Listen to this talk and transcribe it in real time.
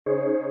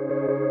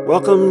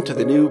Welcome to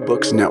the New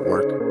Books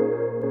Network.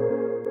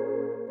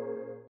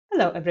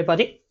 Hello,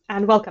 everybody,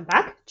 and welcome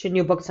back to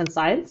New Books and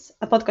Science,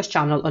 a podcast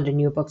channel on the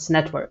New Books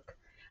Network.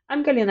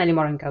 I'm Galina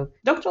Limorenko,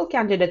 doctoral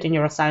candidate in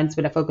neuroscience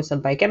with a focus on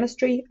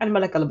biochemistry and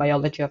molecular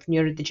biology of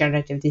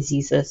neurodegenerative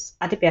diseases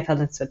at EPFL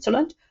in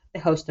Switzerland,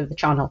 the host of the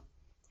channel.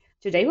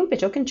 Today we'll be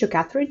talking to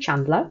Katherine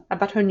Chandler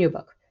about her new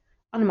book,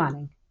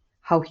 Unmanning: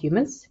 How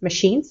Humans,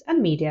 Machines,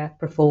 and Media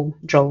Perform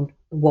Drone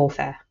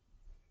Warfare.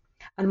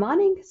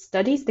 Unmanning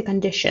studies the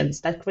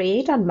conditions that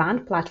create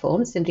unmanned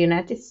platforms in the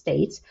United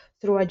States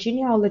through a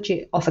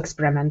genealogy of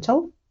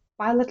experimental,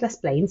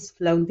 pilotless planes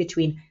flown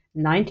between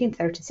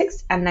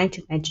 1936 and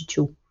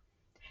 1992.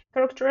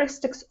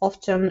 Characteristics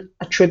often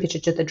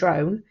attributed to the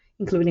drone,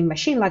 including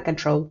machine-like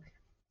control,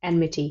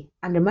 enmity,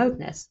 and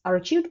remoteness, are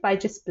achieved by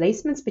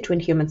displacements between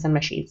humans and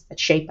machines that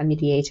shape a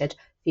mediated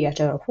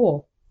theater of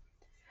war.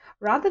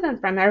 Rather than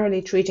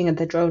primarily treating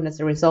the drone as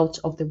a result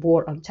of the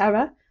war on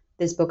terror,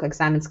 this book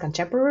examines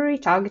contemporary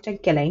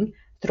targeted killing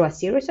through a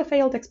series of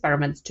failed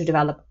experiments to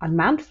develop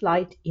unmanned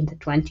flight in the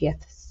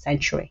 20th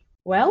century.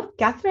 Well,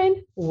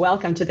 Katherine,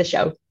 welcome to the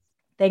show.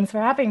 Thanks for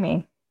having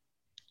me.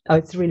 Oh,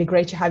 it's really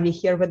great to have you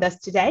here with us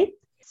today.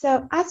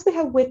 So, as we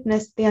have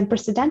witnessed the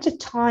unprecedented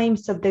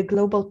times of the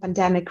global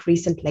pandemic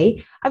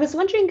recently, I was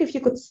wondering if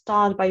you could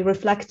start by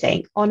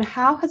reflecting on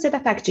how has it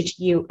affected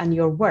you and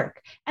your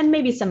work, and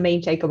maybe some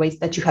main takeaways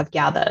that you have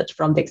gathered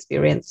from the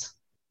experience.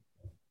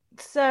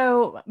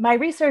 So my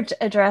research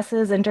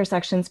addresses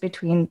intersections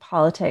between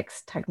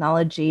politics,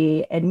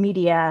 technology, and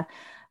media.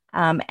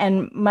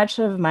 And much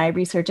of my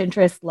research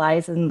interest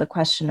lies in the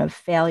question of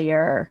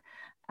failure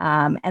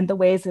and the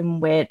ways in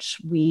which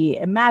we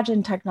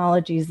imagine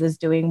technologies as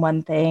doing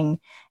one thing,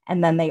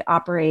 and then they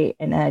operate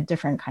in a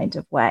different kind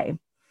of way.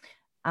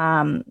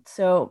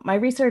 So my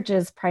research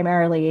is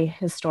primarily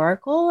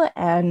historical,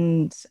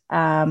 and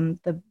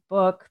the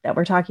book that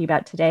we're talking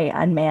about today,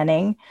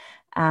 Unmanning,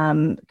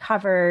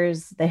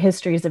 covers the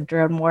histories of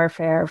drone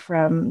warfare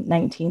from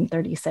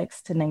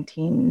 1936 to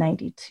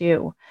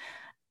 1992.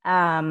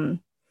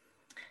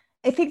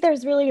 I think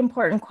there's really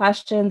important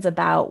questions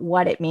about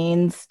what it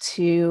means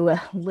to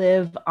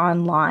live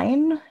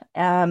online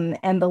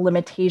and the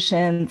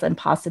limitations and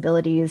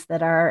possibilities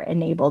that are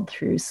enabled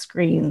through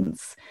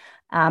screens.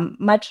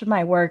 Much of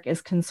my work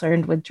is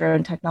concerned with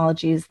drone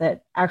technologies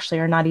that actually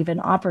are not even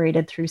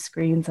operated through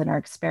screens and are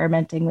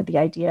experimenting with the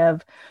idea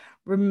of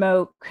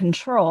remote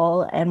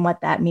control and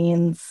what that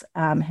means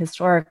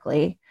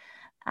historically.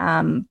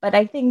 But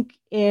I think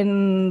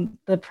in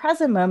the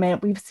present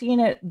moment, we've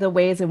seen the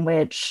ways in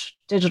which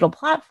digital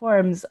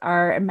platforms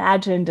are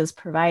imagined as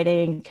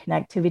providing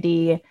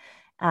connectivity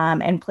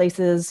and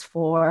places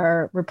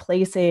for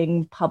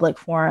replacing public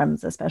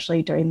forums,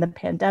 especially during the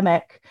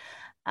pandemic.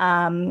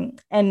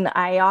 And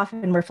I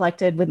often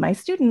reflected with my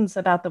students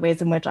about the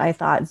ways in which I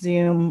thought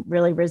Zoom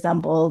really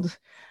resembled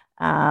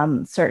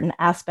certain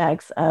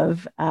aspects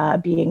of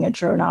being a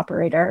drone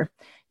operator.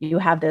 You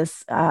have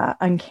this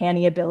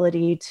uncanny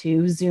ability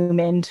to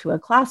zoom into a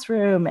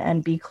classroom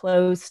and be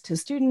close to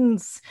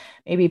students,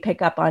 maybe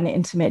pick up on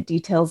intimate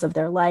details of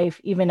their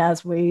life, even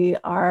as we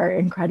are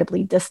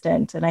incredibly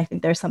distant. And I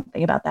think there's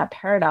something about that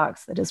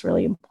paradox that is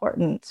really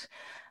important.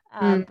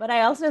 But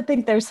I also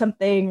think there's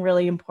something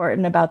really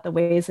important about the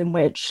ways in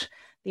which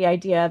the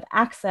idea of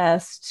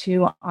access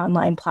to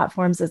online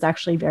platforms is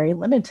actually very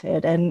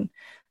limited. And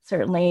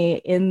certainly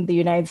in the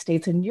United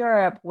States and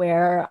Europe,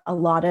 where a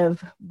lot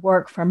of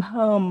work from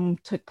home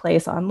took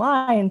place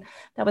online,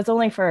 that was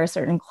only for a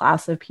certain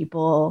class of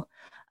people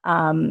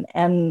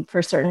and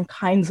for certain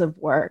kinds of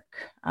work.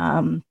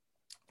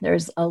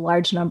 There's a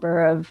large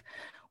number of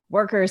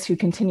workers who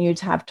continue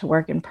to have to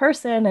work in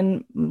person,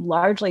 and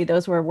largely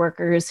those were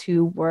workers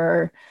who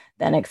were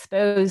then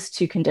exposed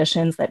to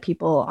conditions that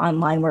people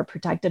online were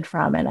protected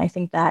from. And I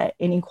think that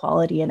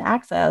inequality in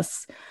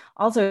access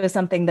also is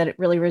something that it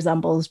really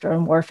resembles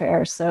drone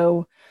warfare.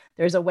 So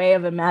there's a way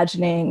of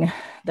imagining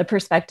the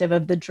perspective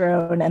of the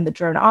drone and the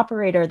drone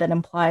operator that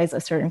implies a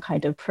certain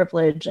kind of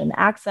privilege and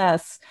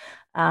access.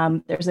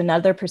 There's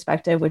another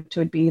perspective, which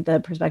would be the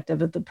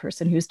perspective of the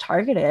person who's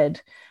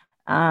targeted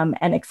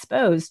and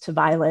exposed to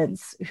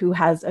violence, who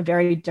has a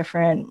very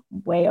different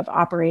way of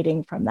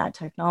operating from that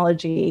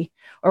technology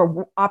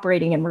or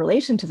operating in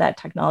relation to that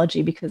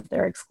technology because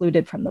they're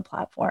excluded from the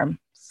platform.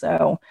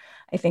 So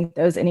I think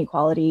those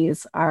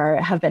inequalities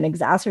have been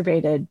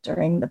exacerbated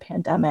during the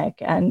pandemic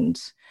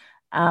and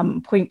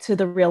point to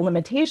the real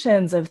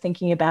limitations of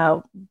thinking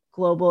about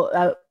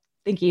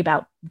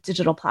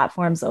digital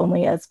platforms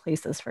only as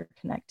places for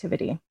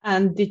connectivity.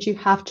 And did you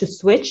have to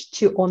switch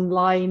to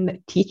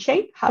online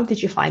teaching? How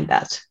did you find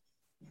that?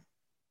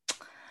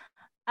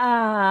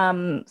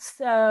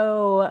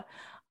 So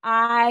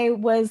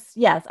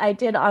I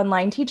did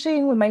online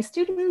teaching with my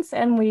students,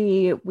 and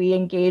we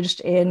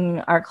engaged in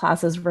our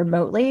classes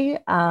remotely.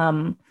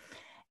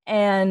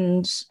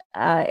 And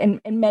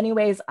in many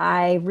ways,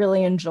 I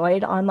really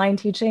enjoyed online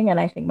teaching, and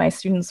I think my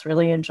students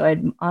really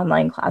enjoyed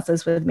online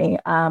classes with me.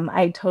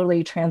 I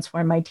totally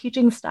transformed my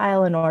teaching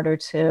style in order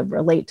to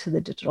relate to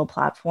the digital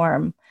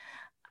platform.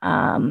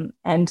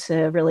 and to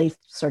really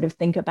sort of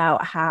think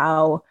about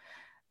how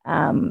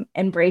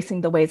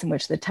embracing the ways in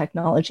which the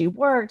technology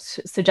worked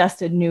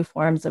suggested new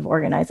forms of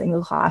organizing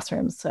the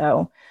classroom.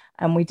 So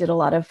we did a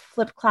lot of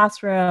flipped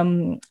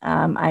classroom.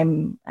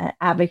 I'm an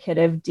advocate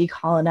of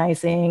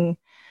decolonizing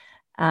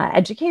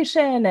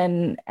education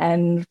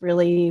and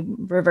really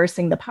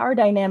reversing the power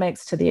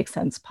dynamics to the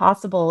extent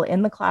possible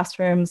in the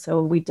classroom.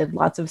 So we did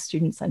lots of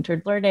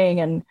student-centered learning,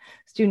 and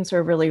students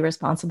were really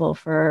responsible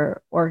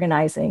for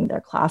organizing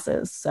their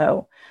classes.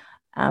 So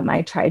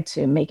I tried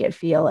to make it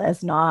feel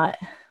as not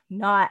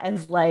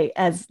as like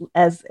as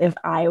if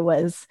I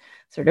was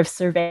sort of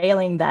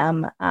surveilling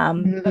them.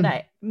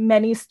 But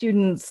many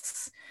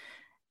students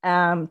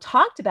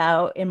talked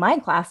about in my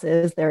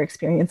classes their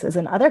experiences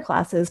in other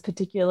classes,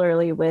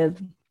 particularly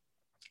with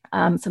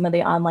some of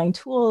the online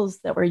tools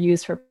that were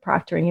used for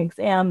proctoring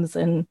exams,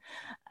 and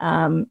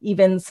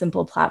even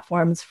simple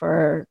platforms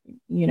for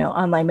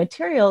online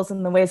materials,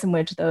 and the ways in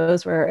which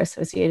those were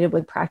associated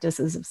with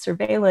practices of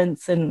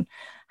surveillance, and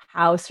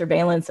how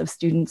surveillance of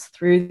students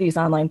through these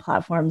online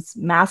platforms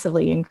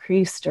massively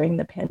increased during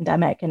the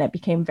pandemic. And it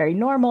became very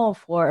normal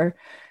for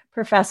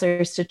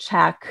professors to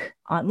check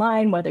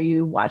online whether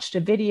you watched a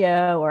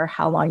video or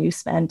how long you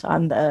spent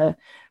on the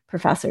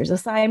professor's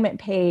assignment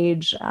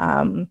page.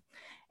 The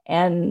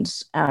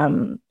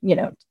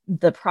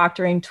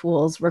proctoring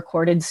tools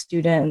recorded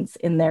students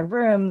in their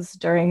rooms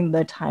during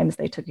the times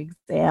they took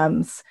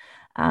exams.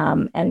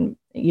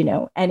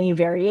 Any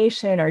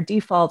variation or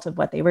default of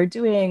what they were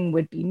doing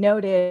would be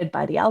noted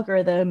by the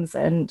algorithms,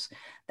 and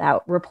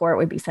that report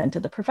would be sent to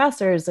the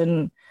professors.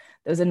 And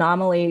those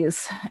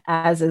anomalies,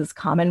 as is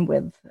common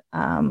with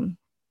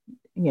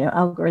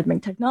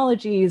algorithmic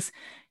technologies,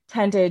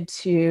 tended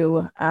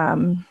to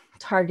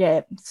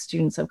target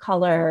students of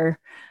color,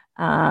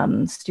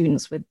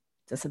 students with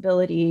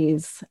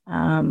disabilities,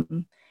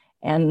 and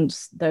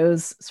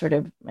those sort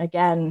of,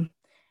 again,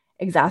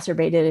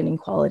 exacerbated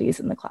inequalities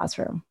in the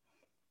classroom.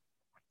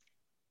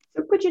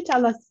 So could you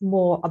tell us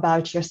more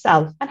about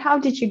yourself, and how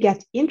did you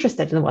get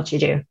interested in what you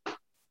do?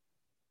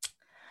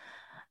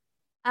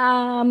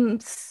 I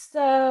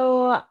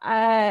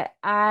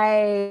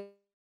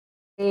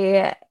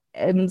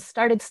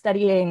started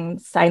studying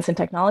science and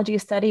technology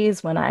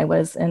studies when I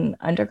was an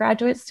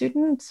undergraduate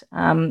student.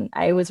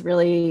 I was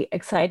really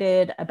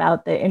excited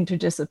about the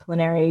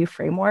interdisciplinary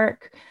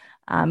framework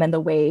and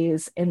the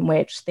ways in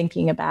which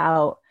thinking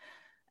about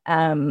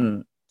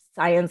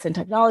science and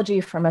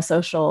technology from a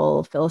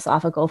social,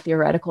 philosophical,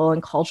 theoretical,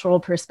 and cultural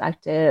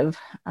perspective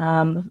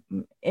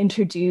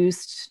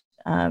introduced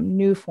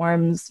new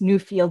forms, new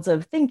fields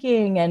of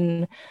thinking,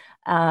 and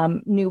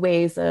new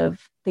ways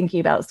of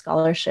thinking about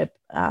scholarship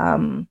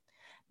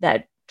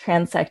that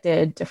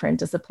transected different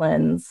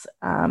disciplines.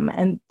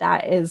 And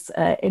that is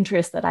an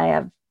interest that I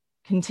have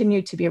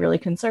continued to be really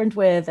concerned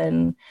with,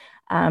 and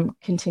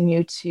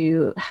continue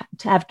to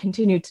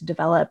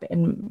develop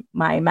in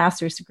my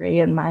master's degree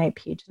and my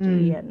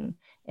PhD and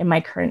in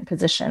my current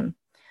position.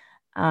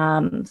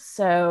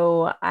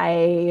 So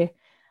I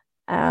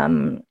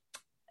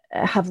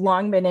have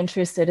long been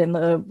interested in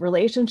the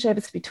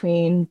relationships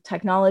between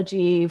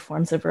technology,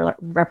 forms of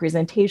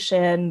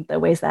representation, the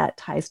ways that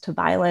ties to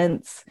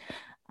violence.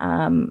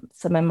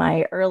 Some of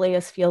my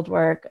earliest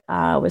fieldwork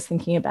was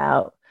thinking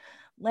about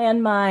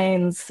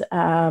landmines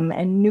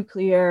and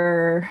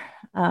nuclear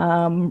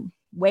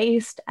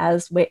waste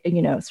as sort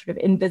of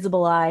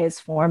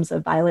invisibilized forms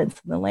of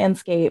violence in the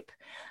landscape.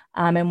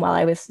 And while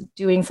I was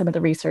doing some of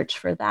the research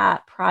for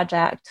that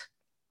project,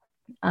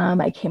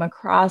 I came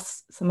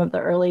across some of the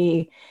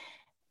early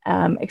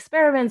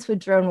experiments with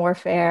drone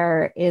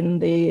warfare in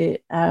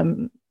the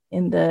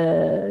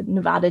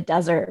Nevada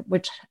desert,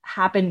 which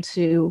happened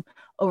to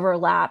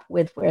overlap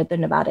with where the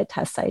Nevada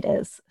test site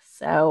is.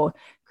 So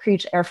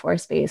Creech Air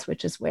Force Base,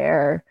 which is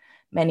where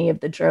many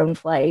of the drone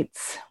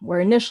flights were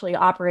initially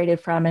operated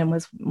from and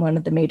was one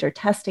of the major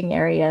testing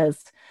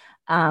areas,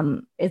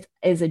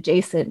 is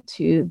adjacent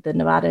to the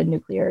Nevada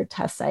nuclear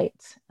test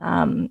site.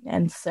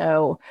 And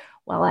so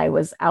while I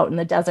was out in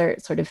the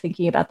desert sort of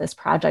thinking about this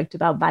project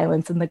about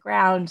violence in the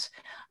ground,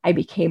 I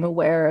became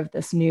aware of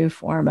this new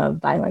form of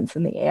violence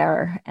in the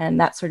air. And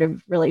that sort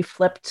of really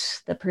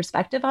flipped the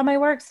perspective on my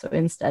work. So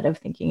instead of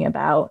thinking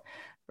about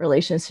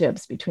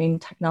relationships between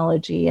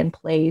technology and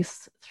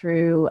place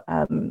through,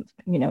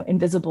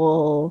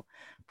 invisible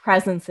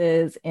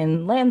presences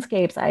in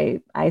landscapes,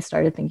 I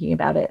started thinking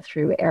about it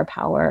through air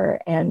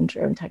power and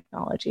drone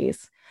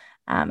technologies.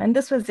 And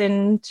this was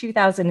in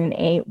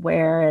 2008,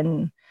 where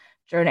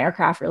drone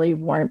aircraft really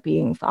weren't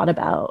being thought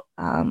about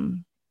by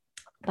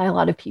a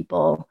lot of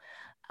people.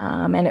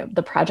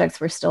 The projects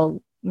were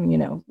still,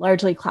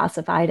 largely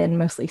classified and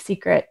mostly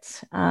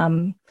secret.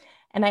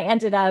 And I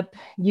ended up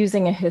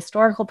using a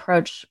historical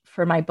approach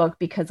for my book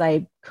because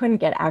I couldn't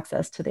get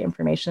access to the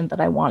information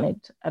that I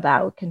wanted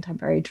about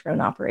contemporary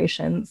drone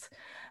operations.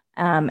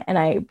 And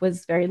I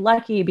was very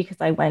lucky because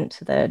I went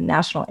to the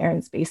National Air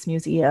and Space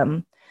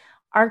Museum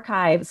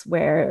archives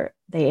where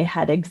they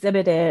had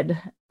exhibited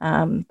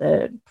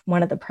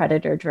one of the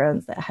Predator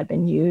drones that had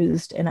been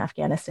used in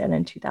Afghanistan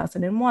in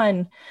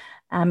 2001,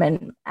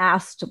 and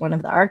asked one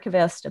of the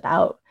archivists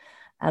about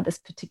this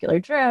particular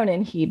drone,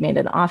 and he made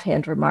an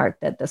offhand remark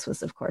that this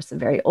was, of course, a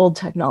very old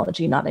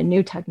technology, not a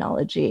new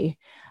technology,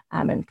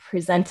 and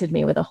presented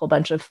me with a whole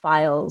bunch of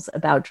files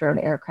about drone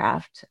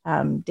aircraft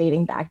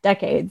dating back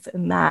decades.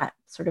 And that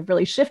sort of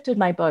really shifted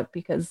my book,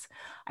 because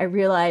I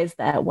realized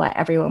that what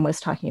everyone was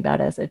talking about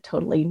as a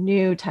totally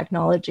new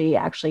technology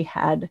actually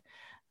had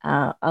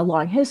a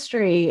long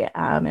history,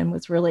 and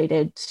was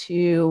related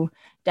to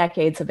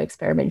decades of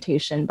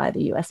experimentation by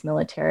the US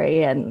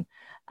military, and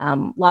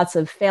lots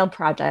of failed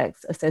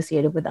projects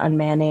associated with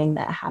unmanning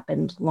that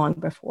happened long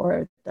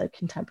before the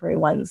contemporary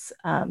ones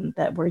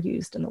that were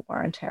used in the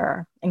War on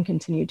Terror and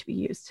continue to be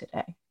used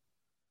today.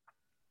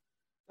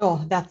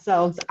 Oh, that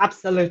sounds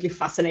absolutely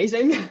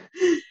fascinating.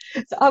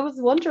 So I was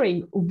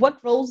wondering,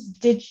 what roles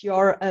did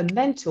your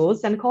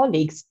mentors and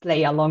colleagues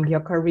play along your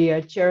career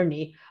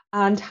journey?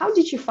 And how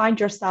did you find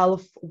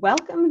yourself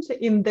welcomed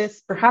in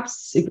this,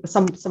 perhaps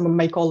some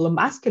may call a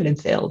masculine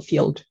field?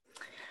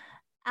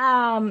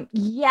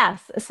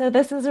 Yes. So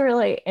this is a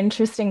really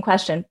interesting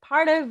question.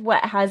 Part of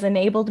what has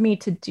enabled me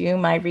to do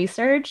my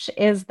research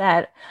is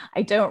that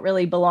I don't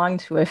really belong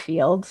to a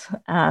field.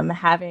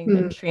 Having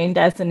been trained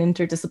as an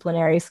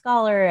interdisciplinary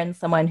scholar and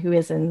someone who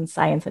is in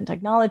science and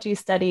technology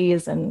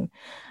studies and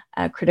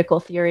critical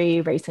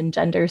theory, race and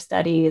gender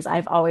studies,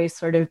 I've always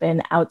sort of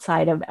been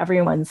outside of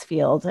everyone's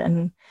field.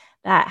 And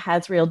that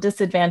has real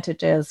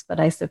disadvantages, but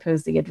I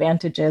suppose the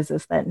advantages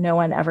is that no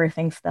one ever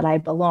thinks that I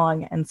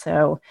belong. And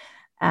so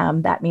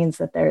that means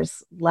that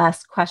there's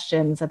less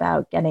questions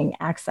about getting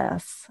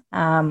access.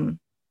 And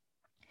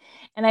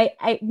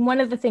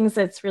one of the things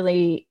that's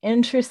really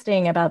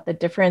interesting about the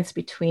difference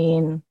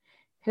between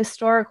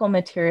historical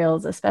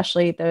materials,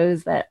 especially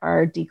those that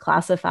are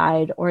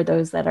declassified or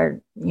those that are,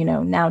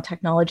 now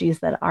technologies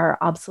that are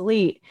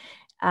obsolete,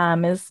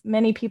 is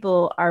many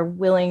people are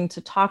willing to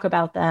talk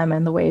about them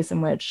and the ways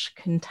in which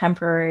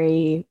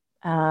contemporary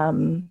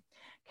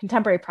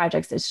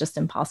projects, it's just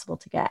impossible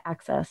to get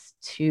access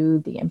to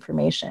the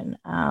information.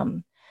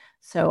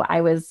 So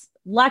I was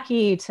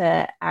lucky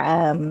to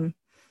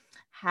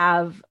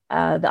have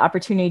the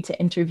opportunity to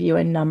interview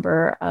a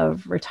number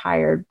of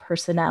retired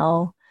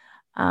personnel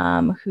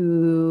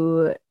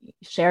who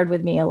shared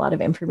with me a lot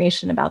of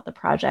information about the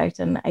project.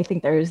 And I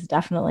think there's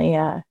definitely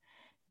a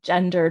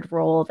gendered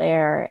role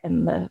there,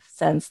 in the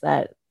sense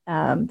that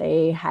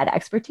they had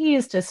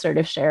expertise to sort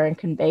of share and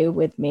convey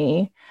with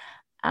me.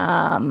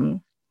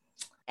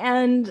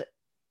 And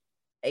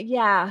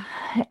yeah,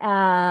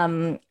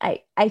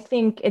 I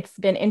think it's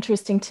been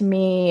interesting to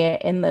me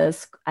in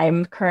this.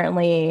 I'm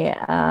currently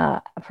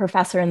a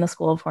professor in the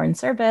School of Foreign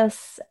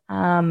Service,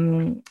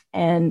 and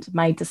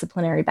my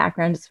disciplinary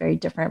background is very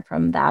different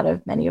from that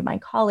of many of my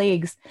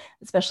colleagues,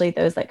 especially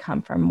those that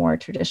come from more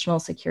traditional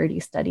security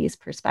studies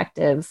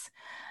perspectives.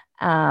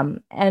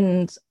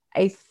 And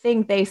I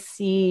think they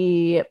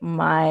see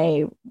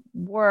my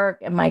work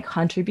and my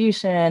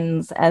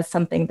contributions as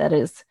something that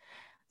is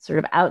sort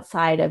of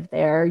outside of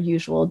their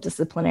usual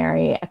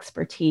disciplinary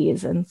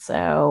expertise. And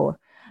so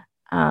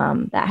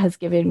that has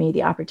given me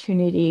the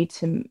opportunity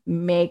to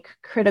make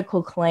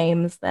critical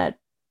claims that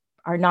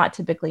are not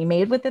typically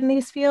made within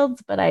these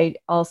fields, but they're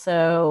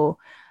also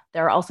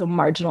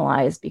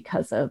marginalized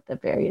because of the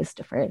various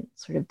different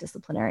sort of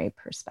disciplinary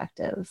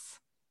perspectives.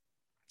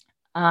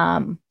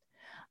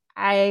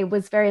 I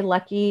was very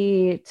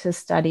lucky to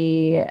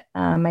study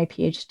my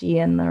PhD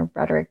in the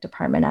rhetoric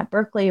department at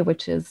Berkeley,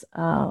 which is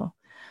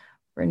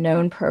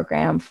renowned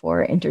program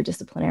for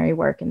interdisciplinary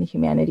work in the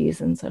humanities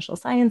and social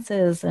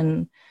sciences.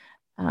 And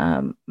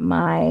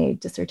my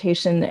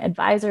dissertation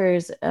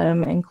advisors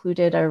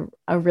included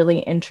a really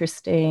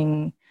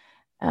interesting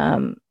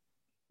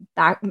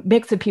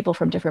mix of people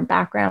from different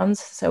backgrounds.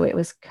 So it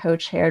was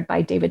co-chaired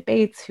by David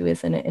Bates, who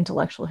is an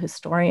intellectual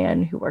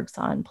historian who works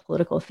on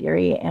political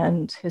theory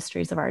and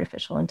histories of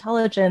artificial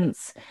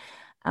intelligence.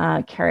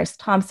 Karis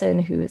Thompson,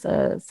 who is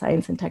a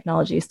science and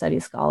technology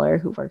studies scholar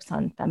who works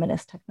on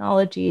feminist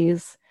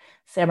technologies,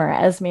 Samara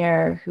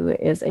Esmir, who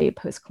is a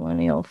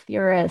post-colonial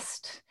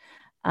theorist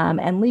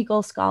and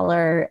legal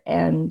scholar,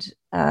 and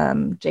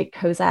Jake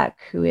Kozak,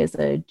 who is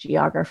a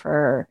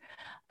geographer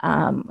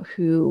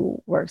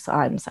who works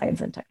on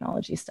science and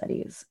technology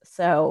studies.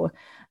 So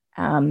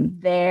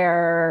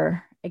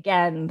there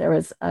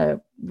was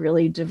a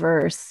really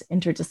diverse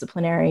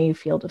interdisciplinary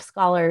field of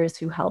scholars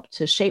who helped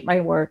to shape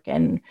my work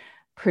and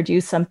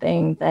produce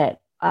something that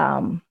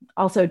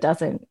also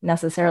doesn't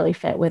necessarily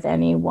fit with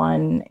any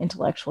one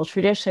intellectual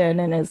tradition,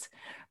 and is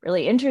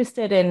really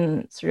interested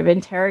in sort of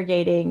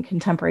interrogating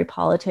contemporary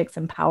politics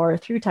and power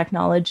through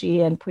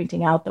technology, and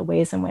pointing out the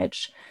ways in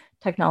which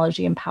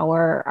technology and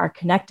power are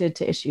connected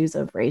to issues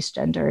of race,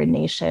 gender, and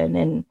nation,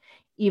 and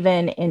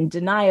even in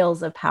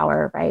denials of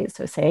power, right?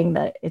 So saying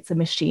that it's a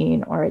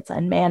machine or it's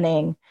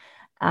unmanning,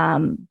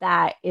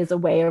 that is a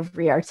way of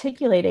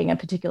re-articulating a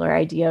particular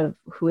idea of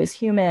who is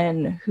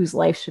human, whose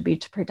life should be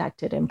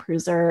protected and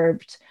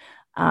preserved,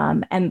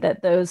 and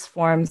that those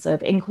forms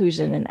of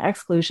inclusion and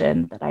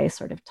exclusion that I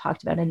sort of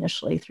talked about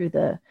initially through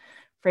the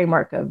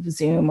framework of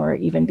Zoom or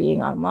even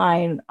being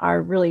online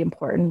are really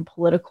important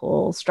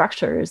political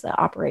structures that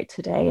operate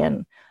today.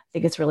 And I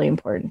think it's really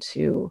important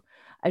to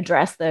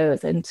address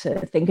those and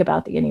to think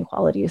about the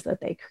inequalities that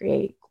they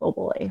create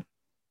globally.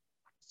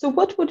 So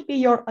what would be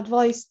your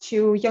advice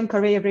to young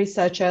career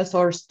researchers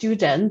or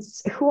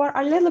students who are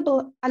a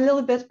little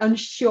bit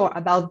unsure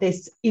about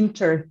this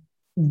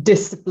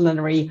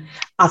interdisciplinary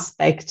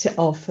aspect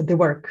of the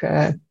work,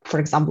 for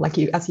example,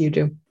 as you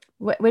do?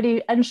 What are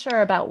you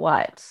unsure about?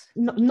 What?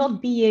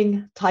 Not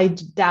being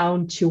tied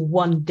down to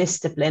one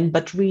discipline,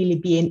 but really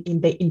being in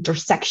the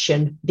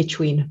intersection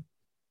between.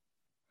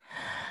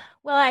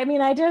 Well, I mean,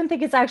 I don't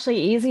think it's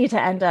actually easy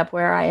to end up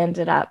where I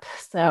ended up.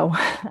 So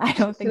I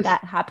don't think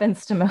that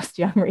happens to most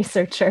young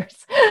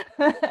researchers.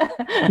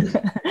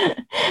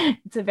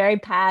 It's a very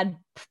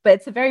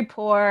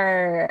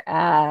poor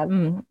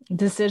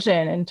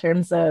decision in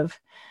terms of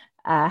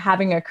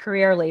having a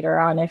career later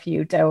on if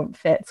you don't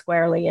fit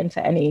squarely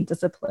into any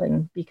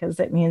discipline, because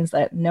it means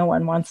that no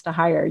one wants to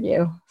hire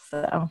you.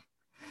 So,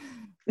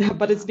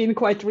 but it's been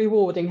quite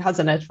rewarding,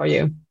 hasn't it, for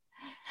you?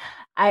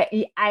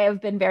 I have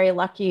been very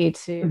lucky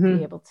to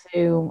be able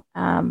to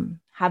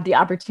have the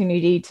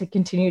opportunity to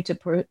continue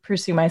to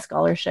pursue my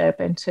scholarship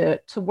and to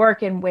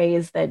work in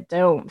ways that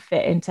don't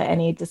fit into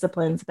any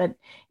disciplines. But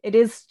it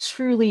is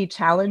truly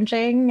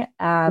challenging,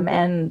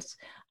 and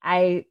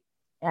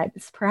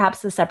it's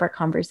perhaps a separate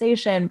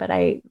conversation, but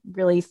I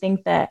really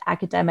think that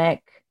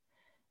academic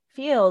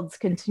fields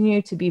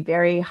continue to be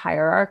very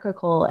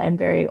hierarchical and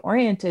very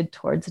oriented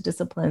towards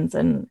disciplines.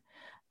 And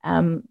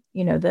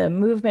the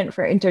movement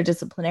for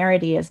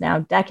interdisciplinarity is now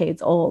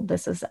decades old.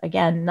 This is,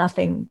 again,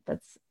 nothing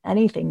that's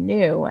anything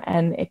new.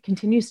 And it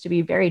continues to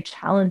be very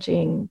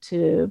challenging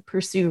to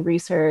pursue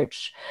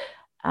research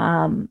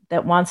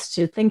that wants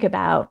to think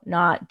about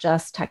not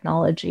just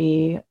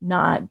technology,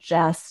 not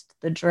just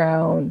the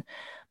drone,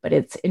 but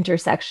its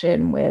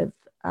intersection with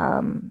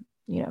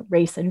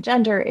race and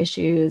gender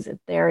issues,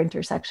 their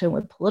intersection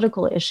with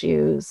political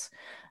issues,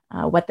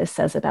 what this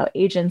says about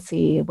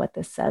agency, what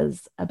this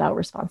says about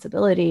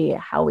responsibility,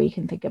 how we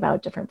can think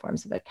about different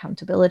forms of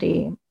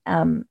accountability.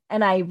 And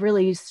I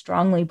really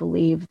strongly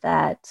believe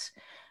that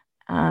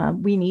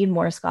we need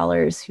more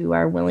scholars who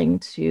are willing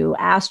to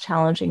ask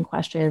challenging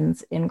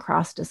questions in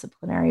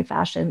cross-disciplinary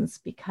fashions,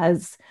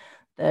 because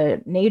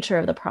the nature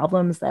of the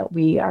problems that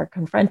we are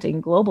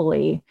confronting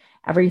globally,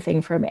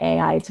 everything from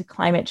AI to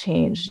climate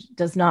change,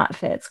 does not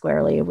fit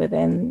squarely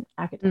within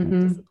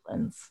academic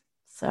disciplines.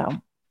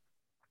 So,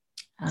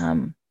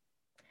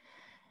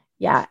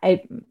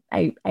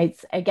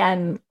 it's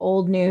again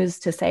old news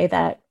to say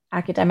that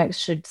academics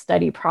should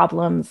study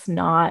problems,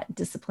 not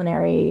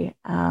disciplinary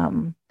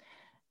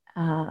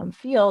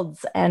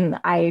fields, and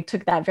I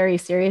took that very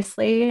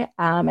seriously,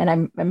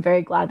 and I'm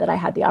very glad that I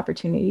had the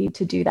opportunity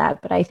to do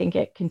that. But I think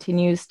it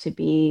continues to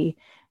be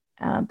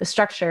the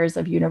structures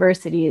of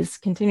universities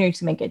continue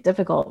to make it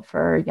difficult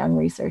for young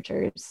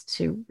researchers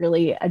to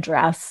really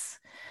address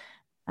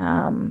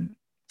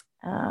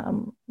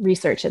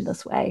research in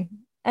this way.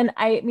 And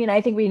I mean,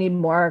 I think we need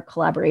more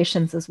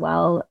collaborations as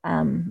well,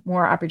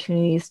 more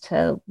opportunities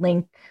to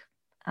link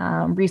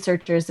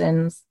researchers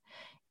in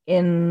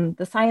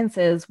the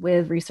sciences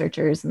with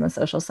researchers in the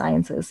social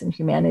sciences and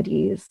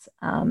humanities,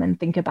 and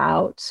think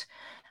about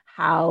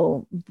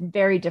how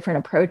very different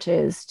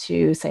approaches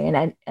to, say,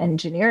 an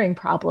engineering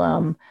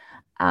problem,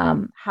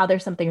 how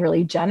there's something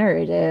really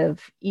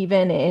generative,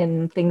 even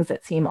in things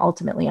that seem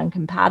ultimately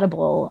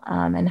incompatible,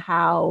 and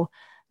how,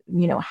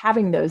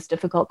 having those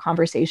difficult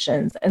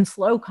conversations and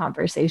slow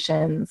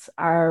conversations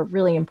are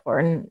really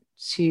important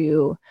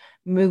to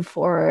move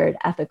forward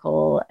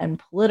ethical and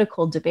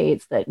political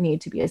debates that need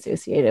to be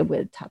associated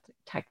with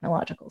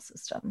technological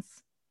systems.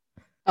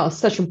 Oh,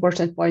 such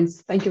important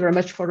points. Thank you very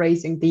much for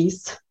raising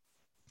these.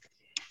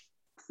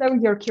 So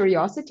your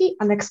curiosity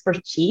and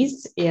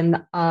expertise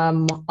in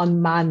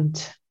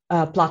unmanned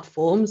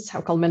platforms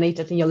have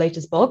culminated in your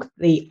latest book,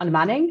 The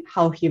Unmanning: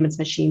 How Humans,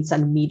 Machines,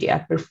 and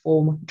Media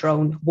Perform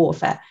Drone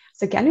Warfare.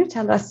 So can you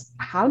tell us,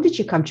 how did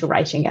you come to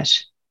writing it?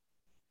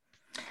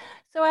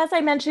 So as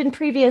I mentioned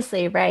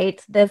previously,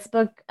 right, this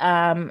book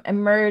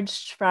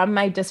emerged from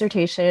my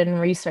dissertation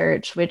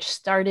research, which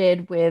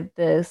started with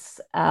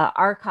this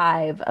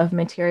archive of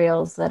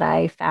materials that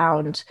I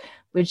found,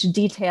 which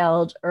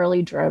detailed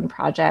early drone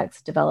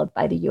projects developed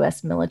by the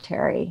US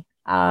military.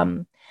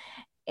 I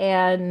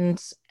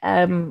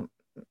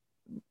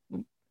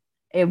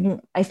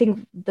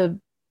think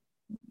the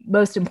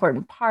most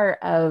important part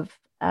of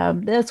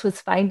this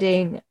was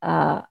finding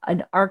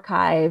an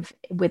archive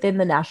within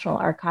the National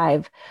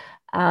Archive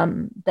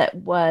that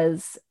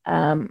was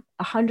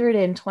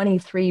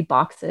 123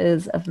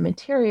 boxes of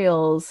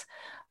materials.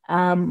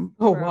 Oh,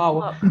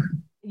 wow.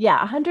 Yeah,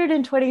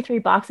 123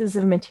 boxes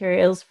of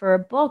materials for a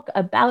book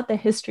about the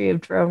history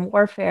of drone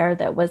warfare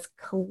that was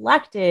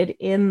collected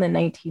in the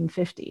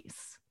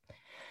 1950s.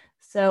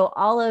 So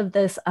all of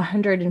this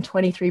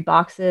 123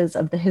 boxes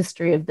of the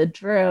history of the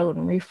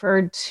drone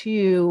referred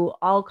to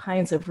all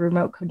kinds of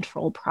remote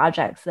control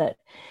projects that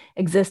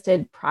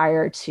existed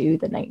prior to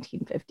the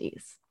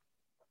 1950s.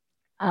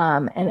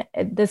 And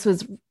this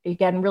was,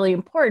 again, really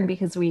important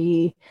because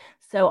we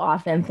so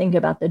often think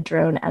about the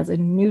drone as a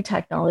new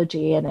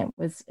technology. And it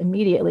was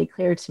immediately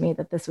clear to me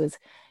that this was,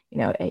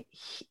 there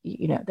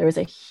was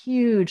a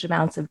huge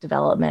amounts of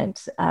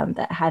development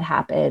that had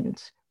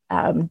happened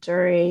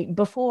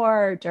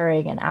before,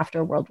 during, and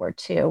after World War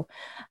II.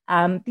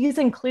 These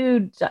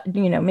include,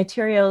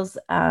 materials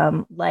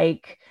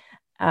like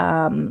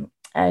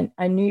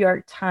a New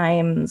York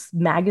Times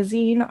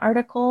magazine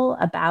article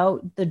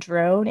about the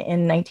drone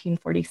in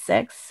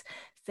 1946,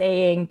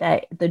 saying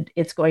that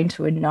it's going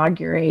to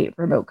inaugurate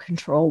remote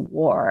control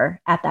war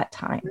at that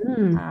time.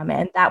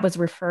 And that was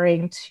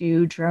referring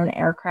to drone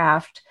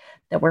aircraft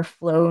that were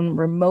flown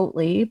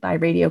remotely by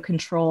radio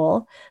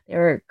control. They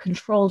were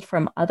controlled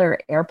from other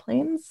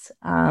airplanes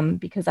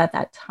because at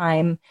that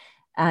time,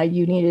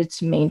 you needed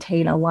to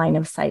maintain a line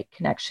of sight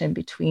connection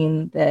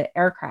between the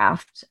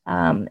aircraft.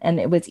 And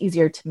it was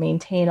easier to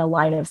maintain a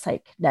line of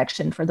sight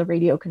connection for the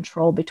radio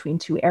control between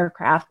two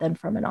aircraft than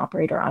from an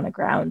operator on the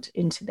ground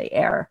into the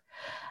air.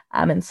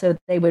 And so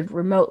they would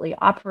remotely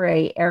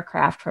operate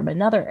aircraft from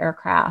another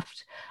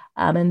aircraft.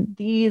 And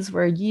these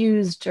were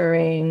used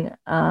during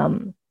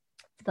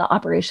the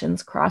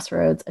Operations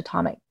Crossroads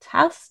atomic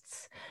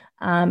tests.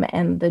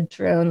 And the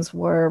drones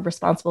were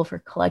responsible for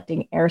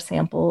collecting air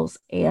samples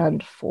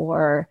and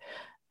for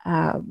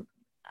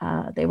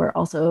they were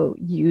also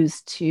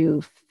used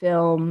to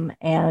film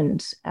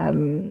and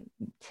film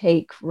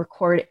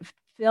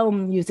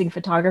using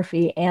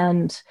photography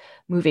and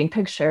moving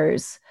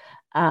pictures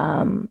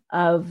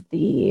of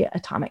the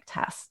atomic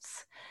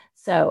tests.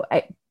 So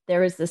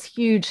there is this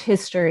huge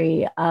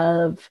history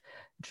of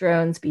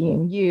drones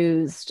being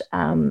used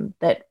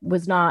that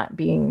was not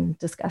being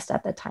discussed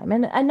at the time.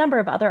 And a number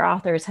of other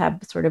authors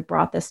have sort of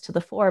brought this to the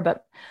fore,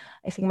 but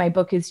I think my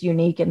book is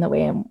unique in the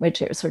way in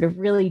which it sort of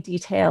really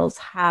details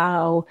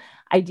how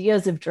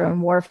ideas of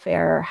drone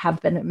warfare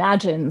have been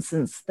imagined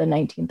since the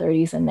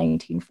 1930s and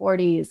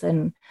 1940s,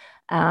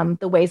 and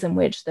the ways in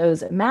which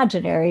those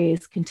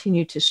imaginaries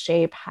continue to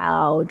shape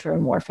how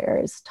drone warfare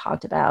is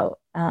talked about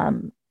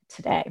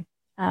today.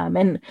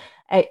 And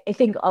I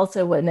think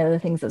also one of the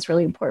things that's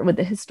really important with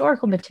the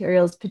historical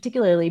materials,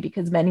 particularly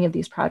because many of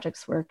these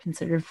projects were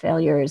considered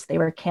failures, they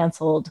were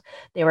canceled,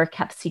 they were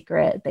kept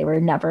secret, they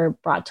were never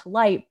brought to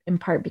light, in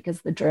part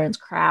because the drones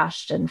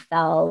crashed and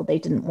fell, they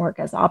didn't work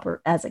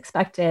as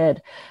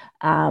expected.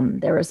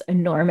 There was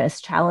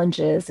enormous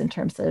challenges in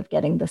terms of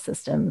getting the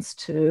systems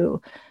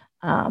to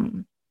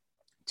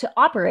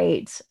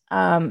operate,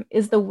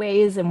 is the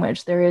ways in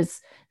which there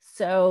is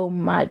so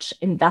much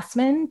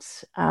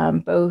investment,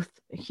 both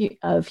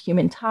of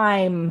human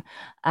time,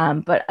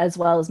 but as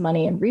well as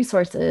money and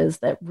resources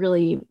that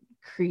really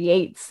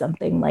creates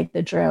something like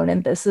the drone.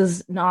 And this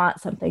is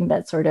not something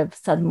that sort of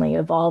suddenly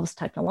evolves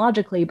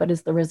technologically, but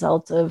is the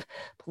result of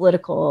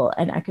political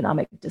and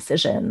economic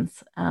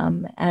decisions.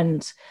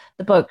 And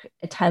the book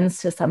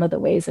attends to some of the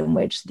ways in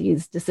which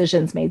these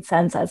decisions made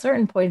sense at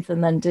certain points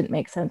and then didn't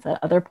make sense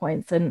at other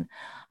points. And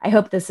I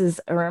hope this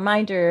is a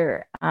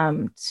reminder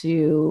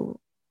to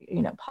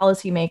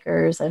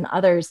policymakers and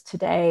others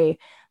today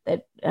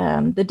that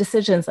the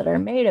decisions that are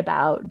made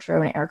about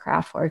drone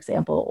aircraft, for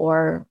example,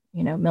 or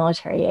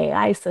military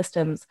AI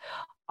systems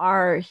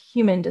are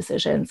human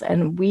decisions,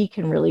 and we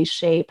can really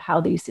shape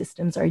how these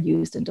systems are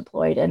used and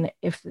deployed. And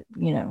if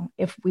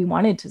we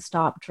wanted to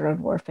stop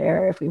drone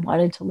warfare, if we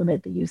wanted to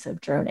limit the use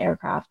of drone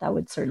aircraft, that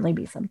would certainly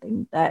be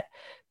something that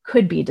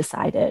could be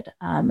decided.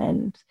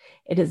 And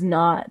it is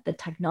not the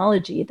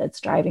technology that's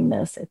driving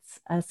this. It's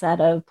a set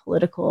of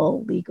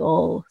political,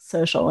 legal,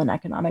 social, and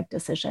economic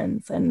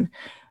decisions. And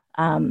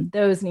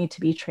those need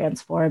to be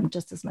transformed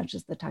just as much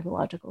as the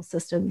technological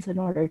systems in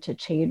order to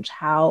change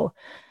how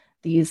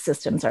these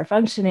systems are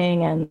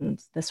functioning and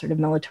the sort of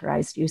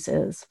militarized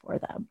uses for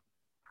them.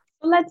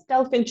 Let's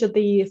delve into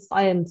the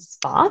science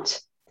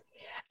part.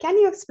 Can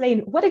you explain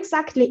what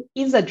exactly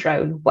is a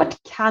drone? What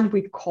can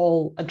we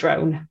call a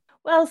drone?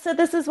 Well, so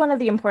this is one of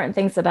the important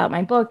things about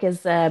my book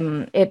is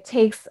it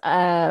takes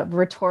a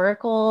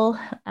rhetorical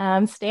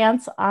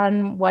stance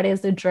on what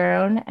is a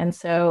drone. And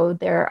so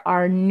there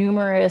are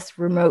numerous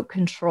remote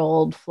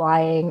controlled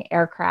flying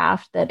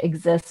aircraft that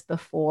exist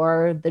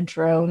before the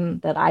drone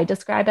that I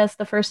describe as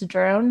the first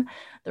drone.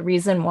 The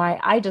reason why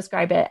I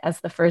describe it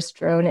as the first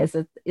drone is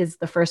it is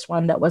the first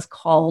one that was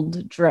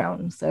called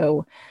drone.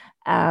 So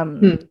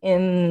in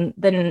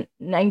the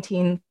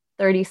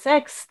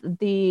 1936,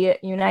 the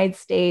United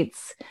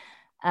States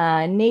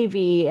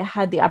Navy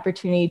had the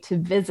opportunity to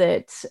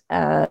visit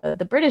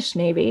the British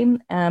Navy,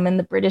 and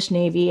the British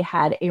Navy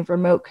had a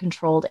remote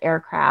controlled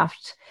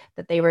aircraft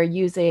that they were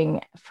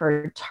using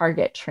for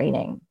target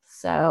training.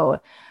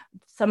 So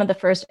some of the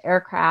first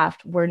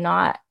aircraft were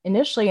not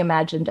initially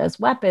imagined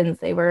as weapons,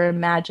 they were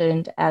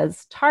imagined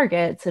as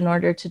targets in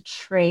order to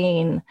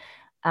train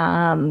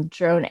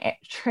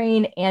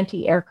train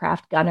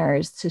anti-aircraft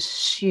gunners to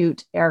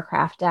shoot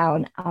aircraft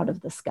down out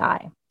of the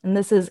sky. And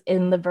this is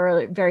in the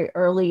very, very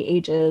early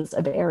ages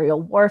of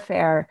aerial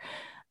warfare,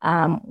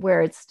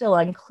 where it's still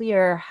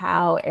unclear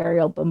how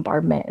aerial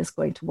bombardment is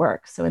going to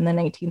work. So in the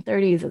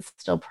 1930s, it's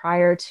still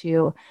prior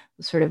to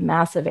the sort of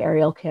massive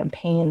aerial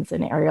campaigns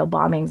and aerial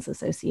bombings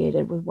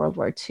associated with World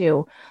War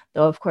II,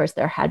 though, of course,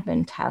 there had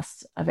been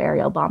tests of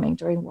aerial bombing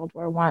during World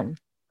War I.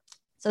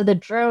 So the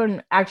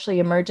drone actually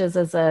emerges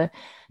as a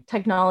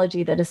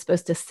technology that is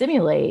supposed to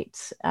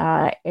simulate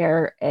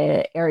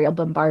aerial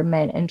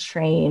bombardment and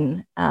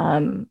train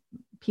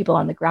people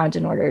on the ground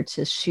in order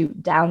to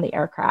shoot down the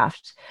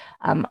aircraft.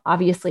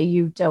 Obviously,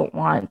 you don't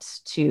want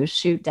to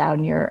shoot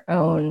down your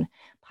own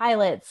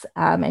pilots,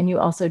 and you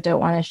also don't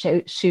want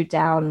to shoot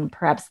down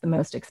perhaps the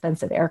most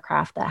expensive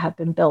aircraft that have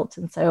been built.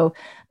 And so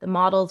the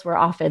models were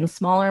often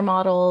smaller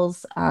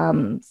models.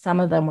 Some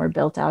of them were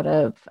built out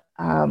of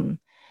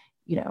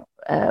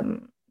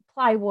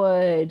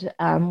plywood,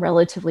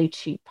 relatively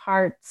cheap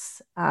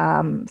parts.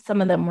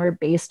 Some of them were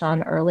based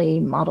on early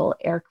model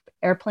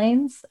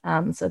airplanes.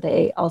 So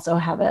they also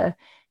have a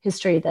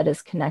history that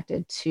is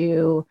connected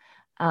to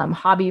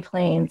hobby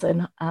planes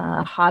and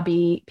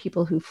hobby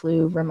people who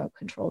flew remote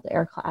controlled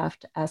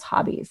aircraft as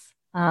hobbies.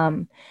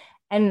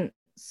 And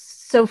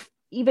so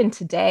even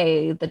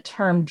today, the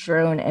term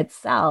drone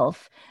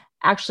itself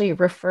actually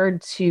referred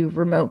to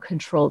remote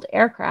controlled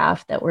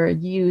aircraft that were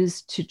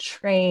used to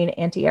train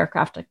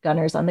anti-aircraft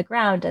gunners on the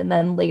ground. And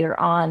then later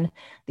on,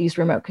 these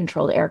remote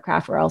controlled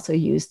aircraft were also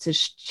used to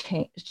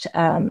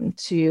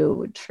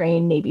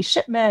train Navy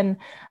shipmen,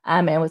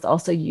 and was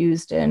also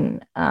used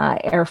in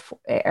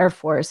Air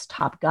Force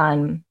Top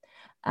Gun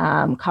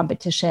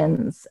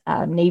competitions,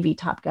 Navy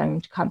Top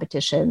Gun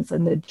competitions,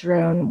 and the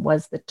drone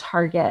was the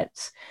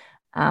target.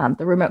 The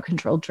remote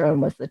controlled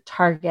drone was the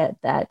target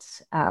that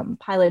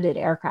piloted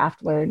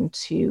aircraft learned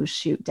to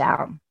shoot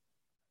down.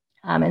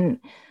 And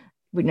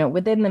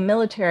within the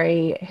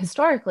military,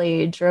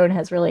 historically, drone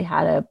has really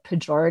had a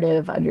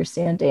pejorative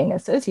understanding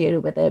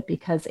associated with it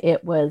because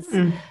it was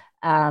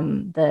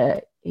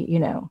it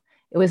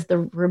was the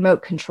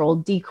remote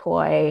controlled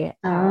decoy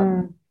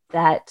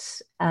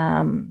that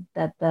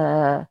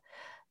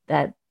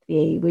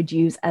they would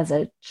use as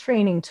a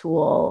training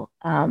tool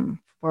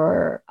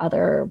for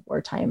other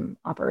wartime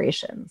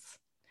operations.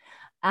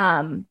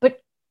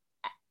 But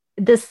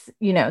this,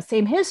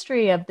 same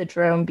history of the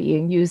drone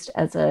being used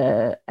as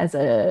a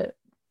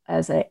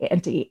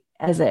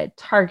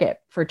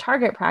target for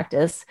target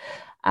practice,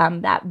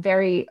 that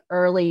very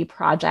early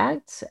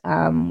project,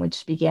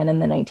 which began in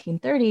the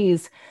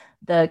 1930s,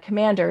 the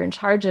commander in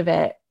charge of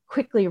it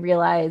quickly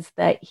realized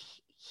that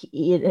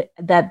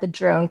that the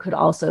drone could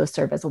also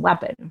serve as a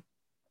weapon.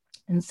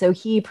 And so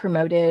he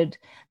promoted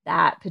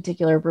that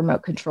particular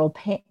remote control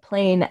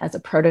plane as a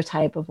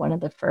prototype of one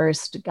of the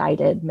first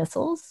guided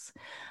missiles.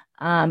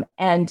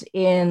 And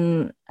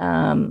in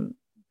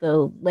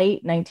the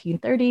late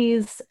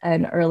 1930s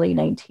and early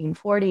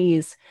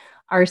 1940s,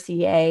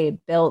 RCA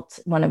built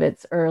one of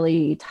its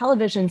early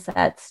television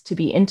sets to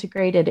be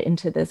integrated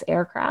into this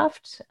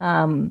aircraft,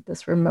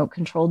 this remote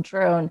controlled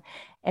drone.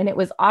 And it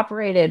was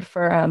operated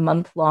for a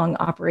month-long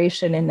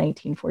operation in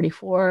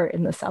 1944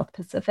 in the South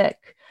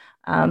Pacific.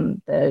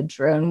 The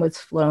drone was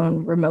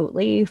flown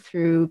remotely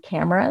through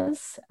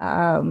cameras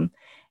and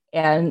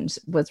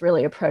was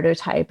really a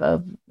prototype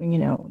of,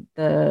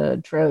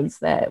 the drones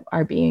that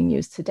are being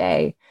used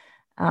today.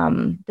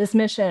 This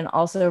mission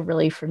also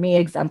really, for me,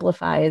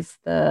 exemplifies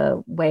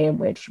the way in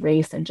which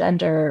race and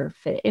gender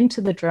fit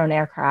into the drone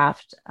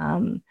aircraft.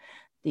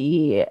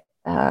 The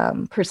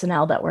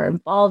personnel that were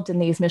involved in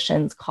these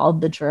missions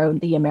called the drone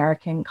the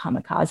American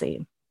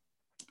kamikaze.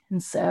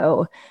 And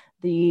so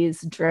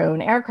these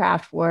drone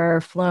aircraft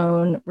were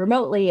flown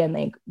remotely, and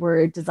they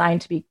were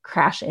designed to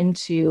crash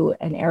into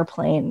an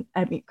airplane,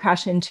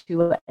 crash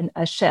into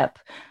a ship.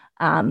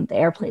 The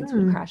airplanes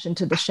would crash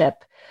into the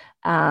ship.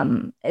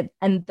 And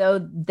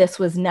though this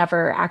was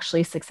never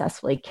actually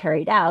successfully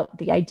carried out,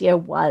 the idea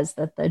was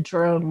that the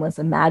drone was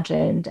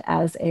imagined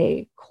as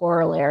a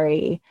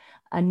corollary,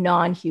 a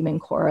non-human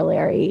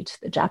corollary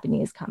to the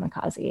Japanese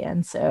kamikaze.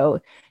 And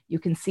so you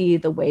can see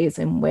the ways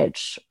in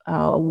which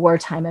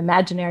wartime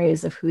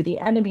imaginaries of who the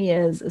enemy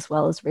is, as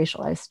well as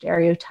racialized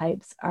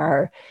stereotypes,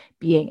 are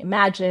being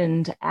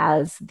imagined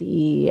as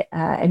the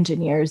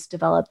engineers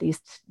develop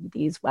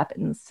these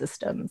weapons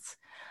systems.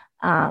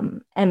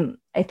 And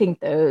I think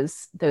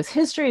those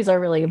histories are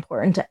really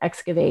important to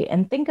excavate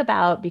and think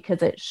about,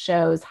 because it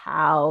shows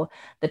how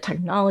the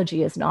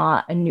technology is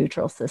not a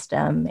neutral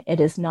system. It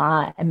is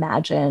not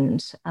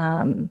imagined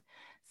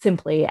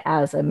simply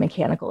as a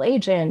mechanical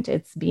agent.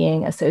 It's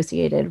being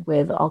associated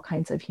with all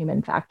kinds of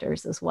human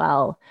factors as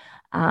well.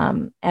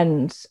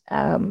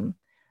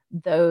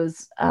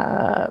 Those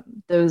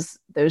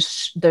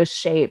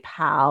shape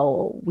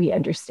how we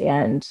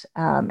understand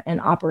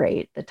and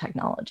operate the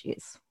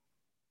technologies.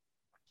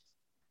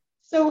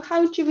 So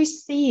how do we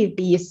see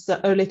these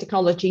early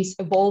technologies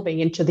evolving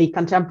into the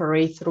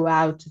contemporary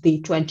throughout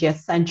the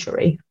 20th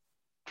century?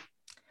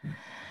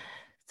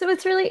 So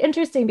it's really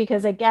interesting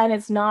because, again,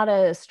 it's not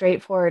a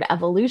straightforward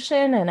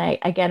evolution. And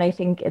I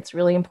think it's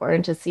really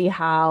important to see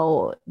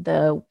how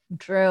the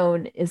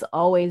drone is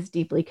always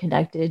deeply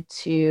connected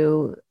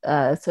to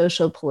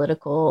social,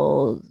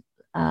 political,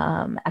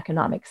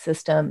 economic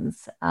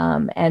systems,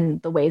 and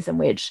the ways in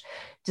which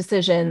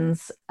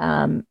decisions,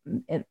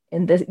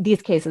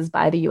 these cases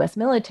by the U.S.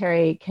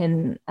 military,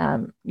 can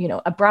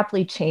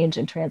abruptly change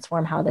and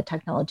transform how the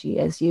technology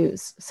is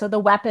used. So the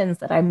weapons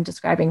that I'm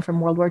describing from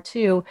World War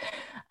II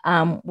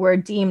were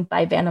deemed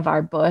by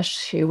Vannevar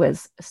Bush, who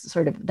was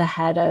sort of the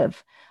head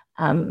of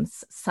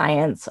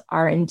science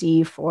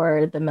R&D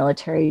for the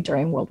military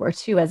during World War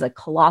II, as a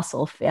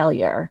colossal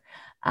failure.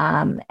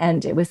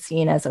 And it was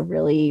seen as a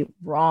really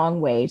wrong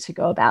way to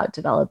go about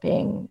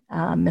developing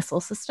missile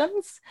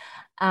systems.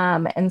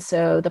 And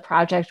so the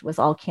project was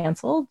all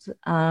canceled.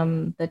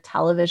 The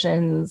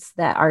televisions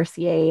that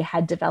RCA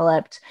had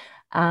developed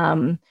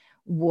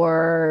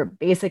were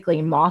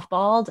basically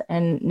mothballed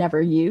and never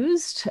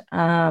used.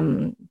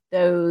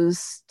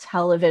 Those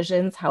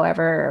televisions,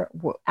 however,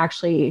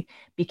 actually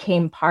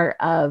became part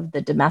of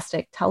the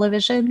domestic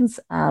televisions,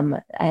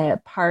 a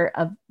part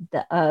of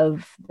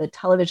the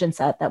television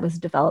set that was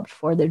developed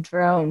for the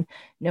drone,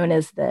 known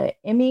as the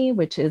IMI,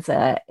 which is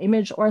a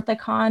image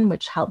orthicon,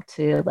 which helped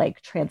to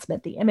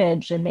transmit the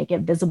image and make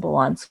it visible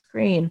on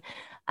screen.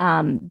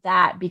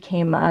 That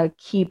became a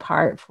key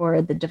part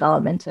for the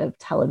development of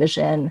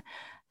television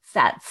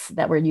sets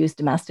that were used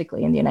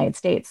domestically in the United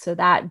States. So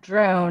that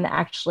drone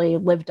actually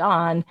lived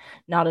on,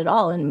 not at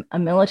all in a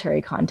military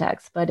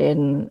context, but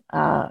in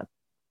a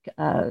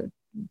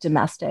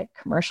domestic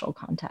commercial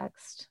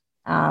context.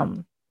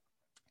 And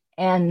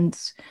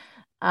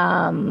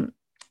the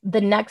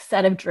next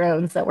set of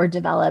drones that were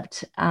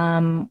developed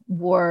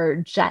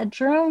were jet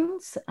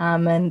drones,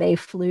 and they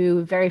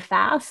flew very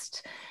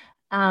fast.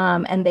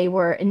 And they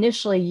were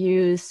initially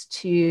used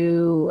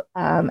to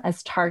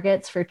as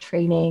targets for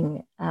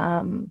training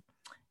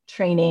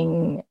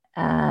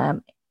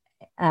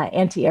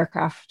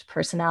anti-aircraft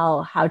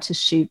personnel how to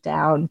shoot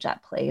down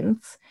jet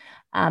planes.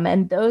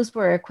 And those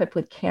were equipped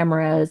with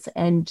cameras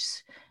and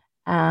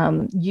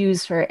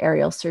used for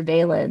aerial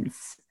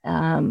surveillance,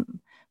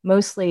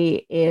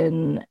 mostly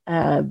in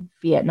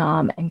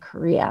Vietnam and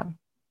Korea.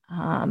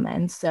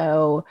 And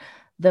so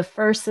the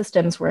first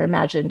systems were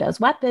imagined as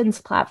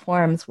weapons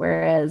platforms,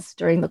 whereas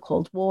during the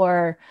Cold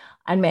War,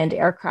 unmanned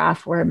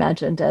aircraft were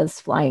imagined as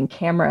flying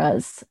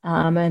cameras.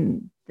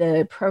 And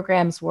the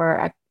programs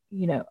were,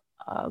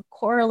 a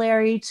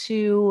corollary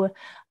to,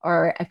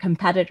 or a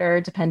competitor,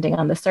 depending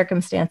on the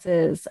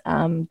circumstances,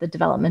 the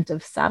development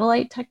of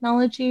satellite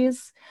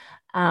technologies.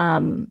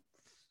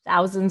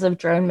 Thousands of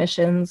drone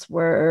missions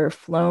were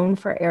flown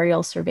for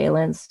aerial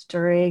surveillance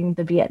during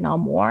the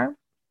Vietnam War.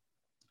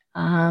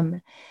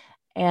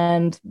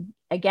 And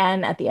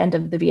again, at the end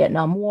of the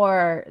Vietnam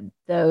War,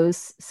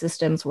 those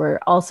systems were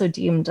also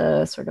deemed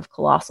a sort of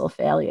colossal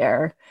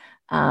failure.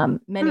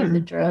 Many of the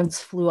drones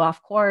flew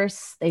off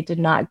course. They did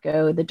not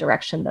go the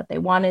direction that they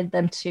wanted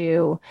them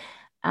to.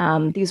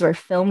 These were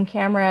film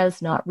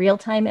cameras, not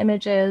real-time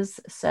images.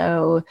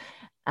 So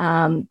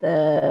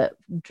the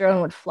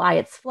drone would fly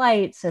its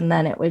flights, and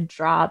then it would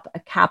drop a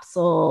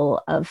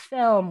capsule of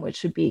film,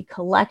 which would be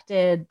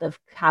collected. The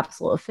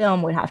capsule of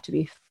film would have to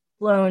be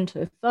flown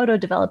to a photo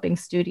developing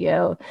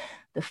studio.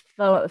 The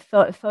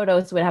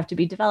photos would have to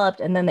be developed,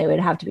 and then they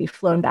would have to be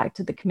flown back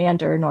to the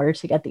commander in order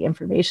to get the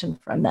information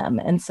from them.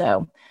 And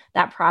so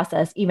that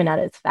process, even at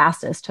its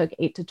fastest, took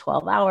 8 to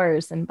 12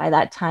 hours. And by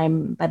the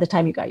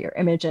time you got your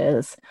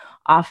images,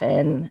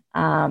 often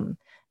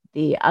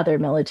the other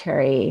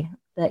military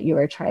that you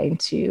were trying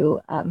to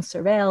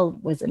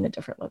surveil was in a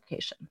different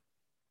location.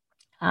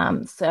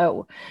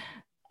 So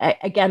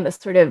again, the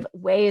sort of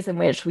ways in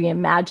which we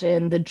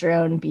imagine the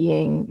drone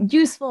being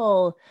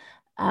useful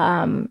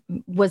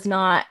was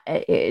not,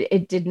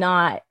 it did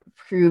not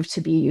prove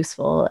to be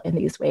useful in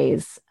these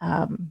ways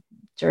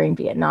during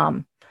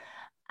Vietnam.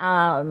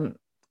 And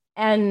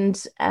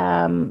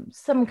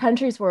some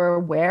countries were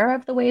aware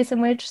of the ways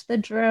in which the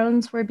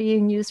drones were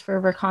being used for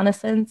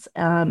reconnaissance,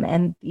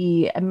 and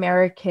the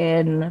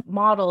American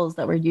models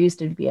that were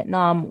used in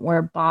Vietnam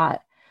were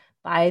bought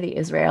by the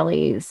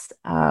Israelis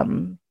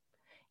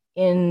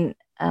in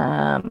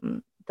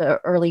the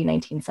early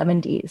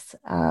 1970s.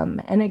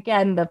 And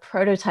again, the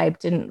prototype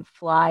didn't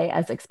fly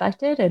as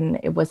expected, and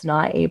it was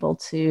not able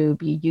to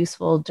be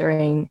useful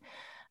during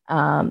the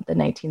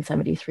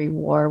 1973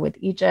 war with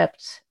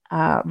Egypt,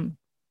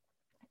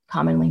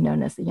 commonly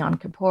known as the Yom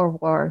Kippur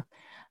War.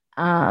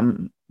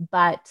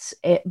 But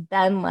it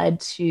then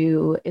led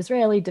to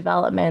Israeli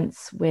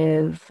developments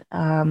with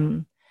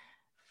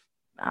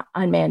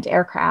unmanned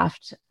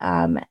aircraft.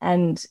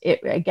 And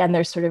again,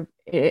 there's sort of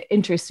an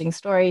interesting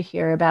story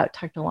here about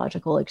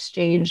technological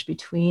exchange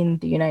between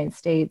the United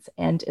States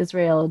and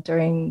Israel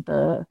during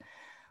the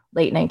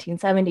late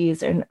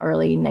 1970s and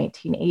early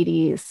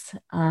 1980s.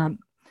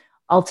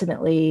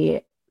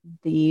 Ultimately,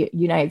 the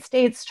United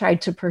States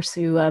tried to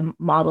pursue a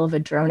model of a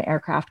drone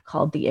aircraft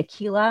called the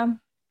Aquila,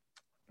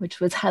 which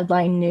was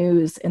headline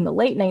news in the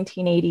late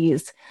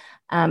 1980s,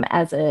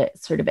 as a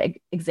sort of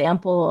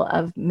example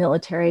of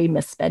military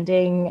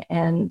misspending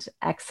and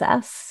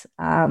excess.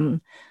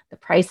 The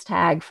price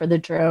tag for the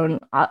drone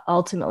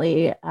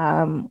ultimately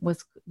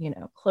was,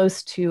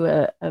 close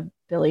to $1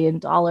 billion,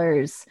 and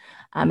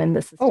the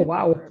Oh, system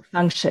wow. never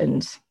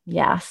functioned.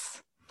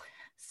 Yes.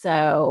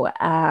 So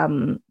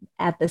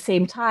at the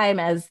same time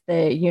as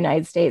the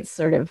United States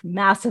sort of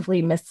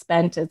massively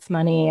misspent its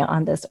money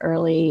on this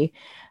early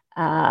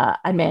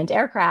unmanned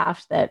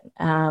aircraft that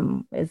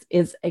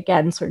is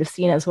again sort of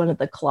seen as one of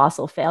the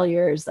colossal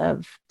failures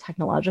of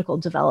technological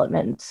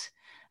development,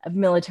 of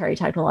military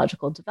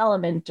technological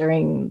development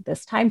during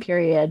this time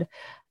period.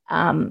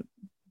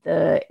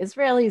 The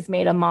Israelis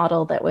made a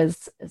model that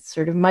was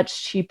sort of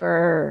much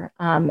cheaper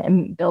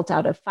and built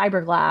out of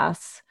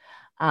fiberglass,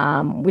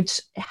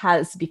 which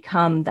has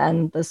become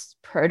then this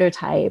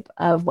prototype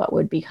of what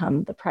would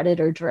become the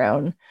Predator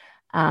drone.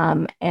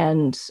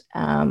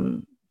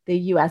 The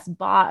US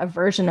bought a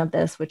version of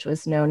this, which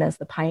was known as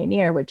the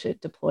Pioneer, which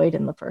it deployed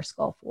in the first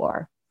Gulf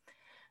War.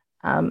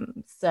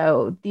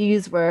 So the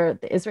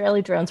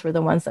Israeli drones were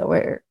the ones that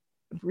were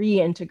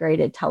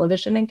reintegrated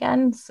television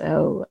again.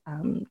 So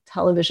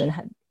television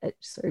had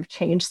sort of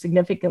changed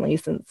significantly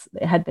since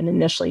it had been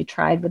initially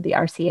tried with the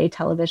RCA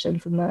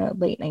televisions in the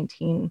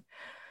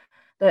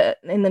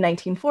in the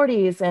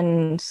 1940s,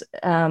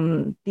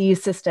 and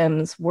these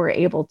systems were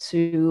able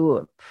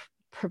to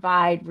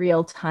provide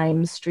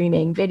real-time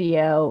streaming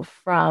video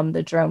from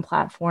the drone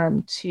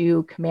platform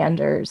to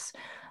commanders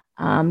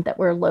that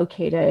were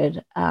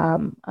located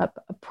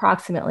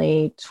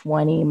approximately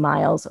 20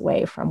 miles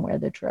away from where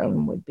the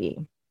drone would be.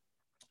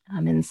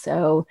 And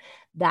so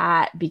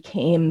that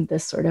became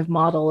this sort of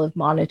model of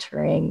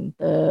monitoring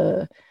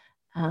the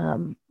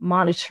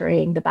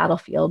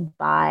battlefield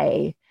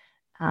by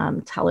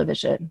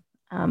television.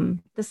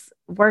 This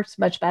worked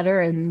much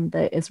better in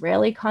the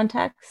Israeli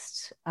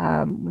context,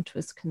 which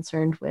was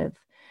concerned with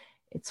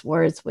its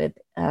wars with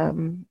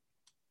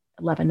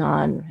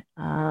Lebanon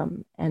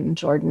and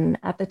Jordan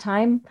at the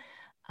time.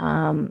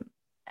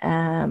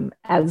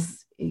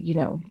 As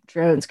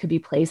drones could be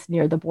placed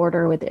near the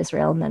border with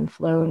Israel and then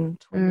flown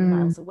 20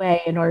 miles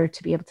away in order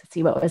to be able to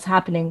see what was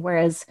happening.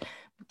 Whereas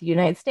the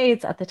United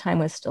States at the time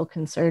was still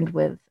concerned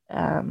with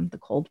the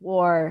Cold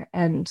War,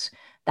 and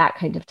that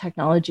kind of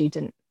technology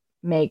didn't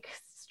make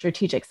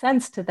strategic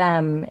sense to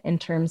them in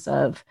terms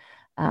of,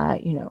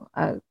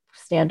 a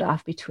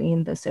standoff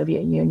between the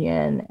Soviet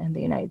Union and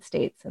the United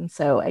States. And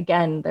so,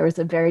 again, there was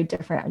a very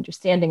different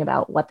understanding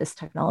about what this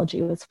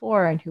technology was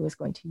for and who was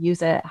going to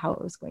use it, how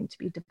it was going to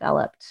be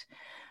developed.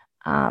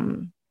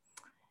 And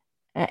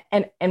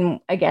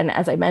again,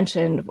 as I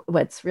mentioned,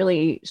 what's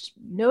really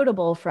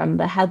notable from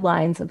the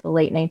headlines of the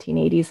late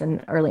 1980s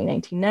and early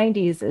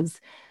 1990s is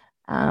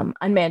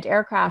unmanned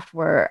aircraft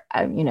were,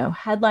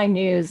 headline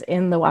news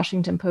in the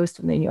Washington Post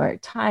and the New York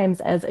Times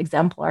as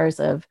exemplars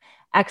of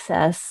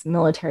excess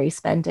military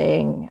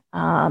spending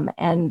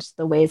and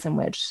the ways in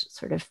which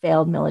sort of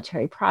failed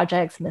military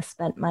projects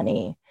misspent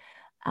money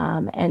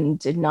and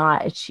did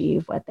not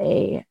achieve what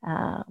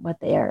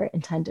their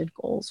intended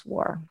goals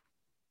were.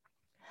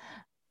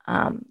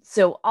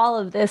 So all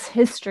of this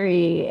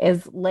history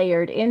is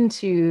layered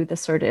into the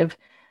sort of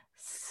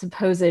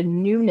supposed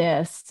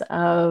newness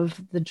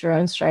of the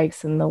drone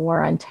strikes and the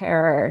war on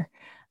terror.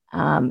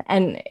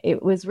 And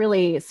it was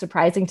really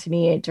surprising to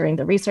me during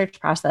the research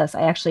process.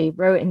 I actually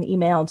wrote an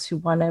email to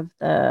one of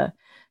the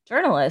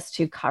journalists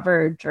who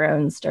covered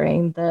drones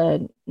during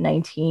the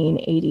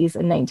 1980s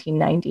and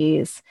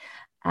 1990s.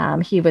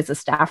 He was a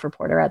staff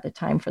reporter at the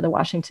time for the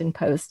Washington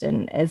Post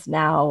and is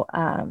now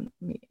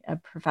a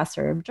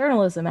professor of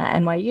journalism at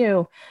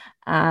NYU.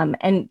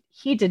 And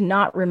he did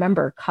not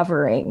remember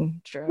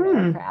covering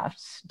drone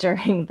aircraft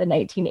during the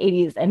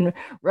 1980s and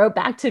wrote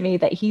back to me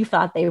that he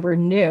thought they were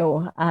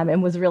new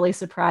and was really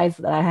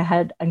surprised that I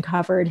had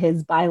uncovered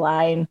his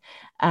byline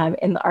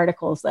in the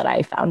articles that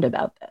I found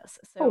about this.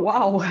 So, oh,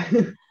 wow.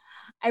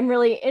 I'm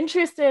really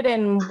interested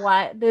in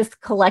what this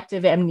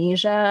collective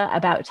amnesia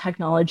about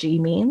technology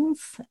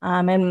means.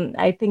 And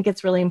I think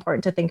it's really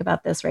important to think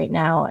about this right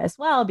now as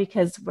well,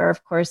 because we're,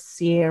 of course,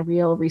 seeing a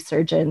real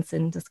resurgence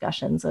in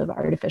discussions of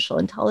artificial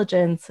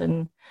intelligence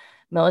and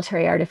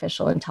military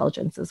artificial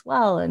intelligence as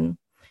well. And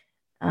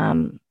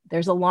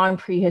there's a long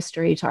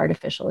prehistory to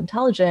artificial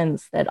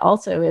intelligence that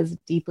also is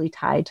deeply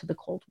tied to the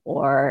Cold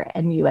War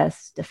and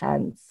US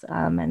defense.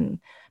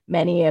 And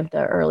many of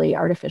the early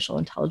artificial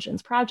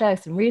intelligence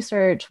projects and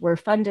research were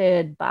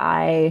funded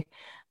by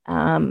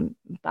US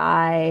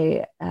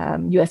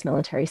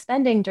military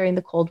spending during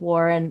the Cold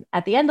War. And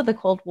at the end of the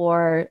Cold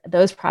War,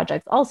 those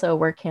projects also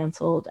were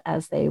canceled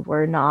as they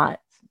were not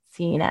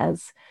seen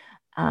as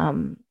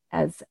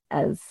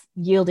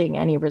yielding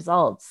any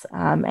results.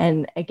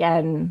 And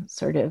again,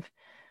 sort of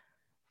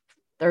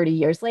 30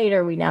 years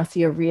later, we now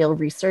see a real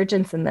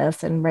resurgence in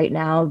this. And right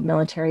now, the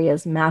military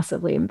is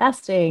massively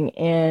investing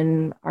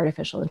in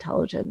artificial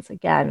intelligence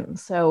again.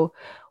 So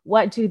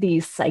what do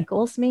these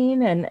cycles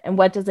mean? And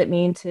what does it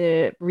mean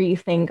to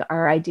rethink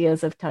our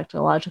ideas of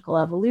technological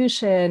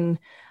evolution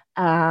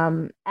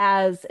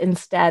as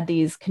instead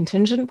these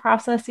contingent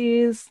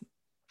processes,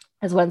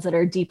 as ones that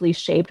are deeply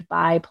shaped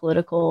by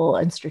political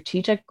and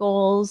strategic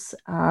goals,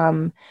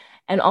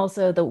 and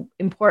also the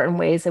important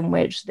ways in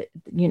which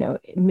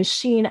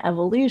machine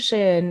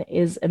evolution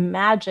is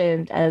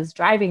imagined as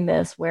driving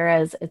this,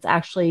 whereas it's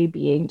actually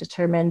being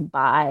determined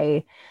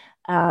by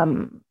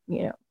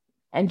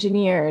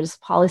engineers,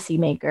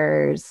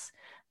 policymakers,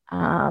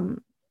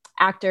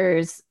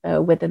 actors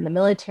within the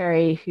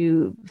military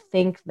who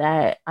think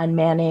that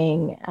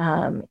unmanning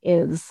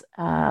is,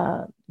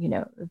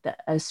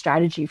 a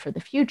strategy for the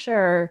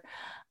future,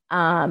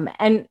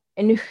 and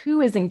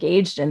who is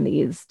engaged in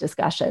these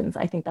discussions.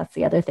 I think that's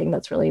the other thing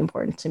that's really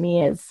important to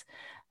me is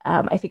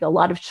I think a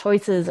lot of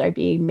choices are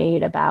being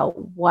made about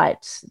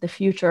what the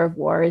future of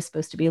war is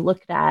supposed to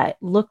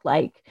look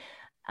like.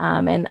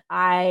 And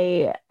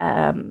I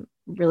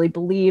really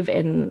believe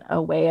in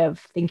a way of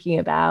thinking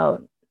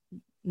about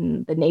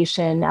the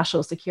nation,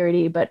 national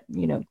security, but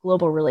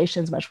global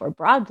relations much more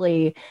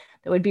broadly,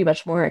 that would be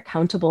much more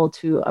accountable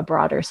to a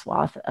broader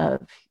swath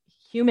of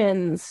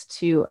humans,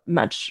 to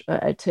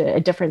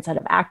a different set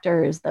of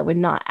actors that would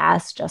not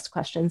ask just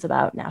questions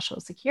about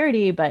national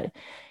security, but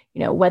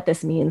what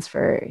this means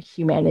for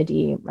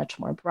humanity much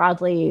more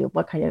broadly.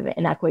 What kind of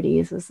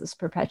inequities is this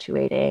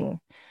perpetuating?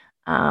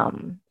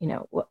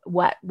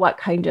 What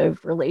kind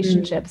of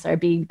relationships are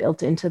being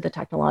built into the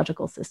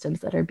technological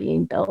systems that are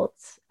being built,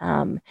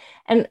 and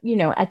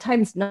at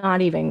times not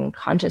even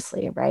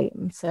consciously, right?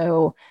 And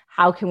so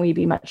how can we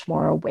be much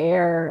more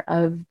aware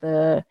of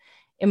the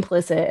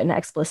implicit and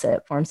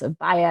explicit forms of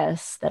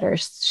bias that are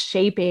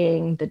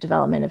shaping the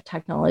development of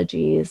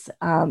technologies,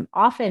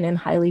 often in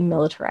highly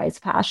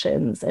militarized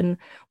fashions, and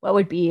what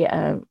would be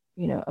a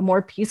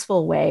more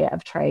peaceful way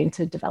of trying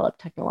to develop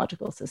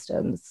technological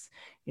systems?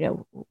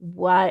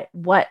 What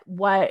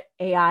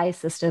AI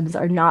systems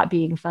are not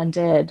being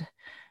funded?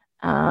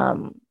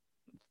 For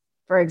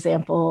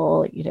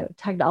example,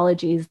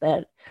 technologies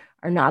that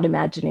are not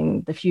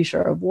imagining the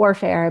future of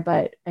warfare,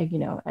 but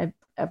a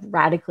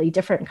radically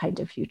different kind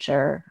of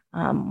future.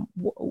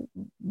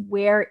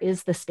 Where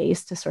is the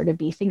space to sort of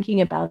be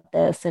thinking about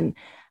this? And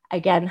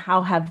again,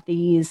 how have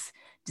these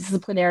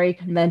disciplinary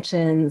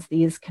conventions,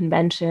 these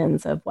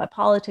conventions of what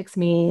politics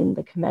mean,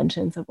 the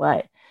conventions of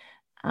what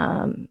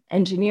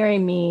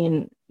engineering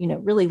mean,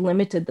 really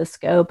limited the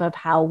scope of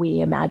how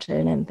we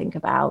imagine and think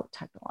about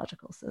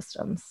technological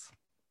systems.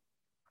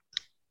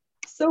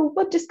 So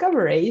what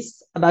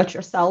discoveries about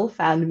yourself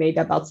and maybe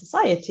about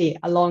society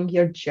along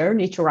your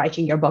journey to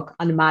writing your book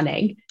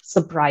Unmanning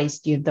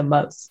surprised you the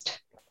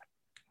most?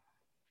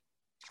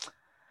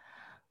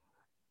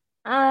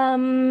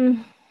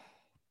 That's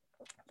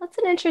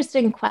an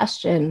interesting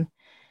question.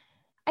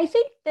 I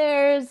think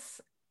there's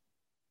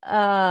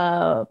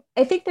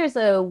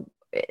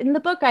in the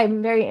book,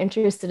 I'm very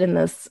interested in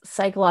this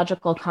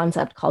psychological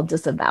concept called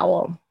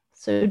disavowal.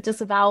 So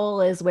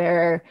disavowal is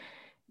where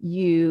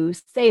you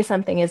say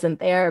something isn't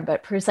there,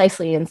 but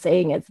precisely in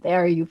saying it's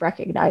there, you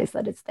recognize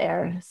that it's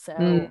there.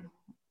 So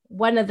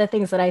one of the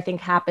things that I think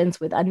happens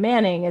with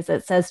unmanning is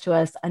it says to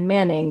us,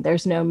 unmanning,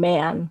 there's no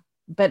man.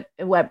 But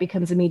what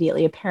becomes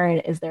immediately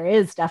apparent is there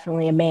is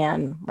definitely a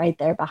man right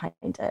there behind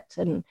it.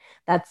 And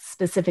that's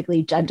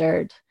specifically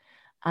gendered,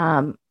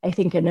 I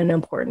think, in an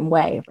important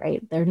way,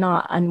 right? They're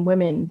not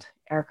unwomened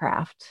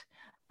aircraft.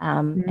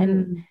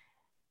 And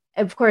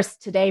of course,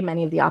 today,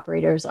 many of the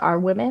operators are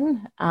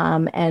women.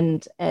 But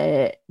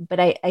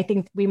I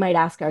think we might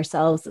ask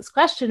ourselves this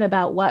question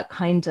about what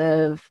kind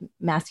of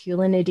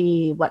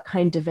masculinity, what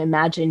kind of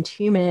imagined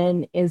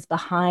human is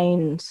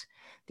behind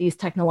these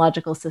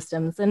technological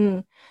systems.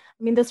 And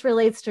I mean, this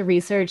relates to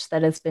research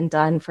that has been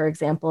done, for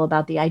example,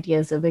 about the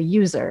ideas of a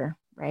user,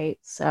 right?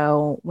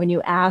 So when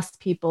you ask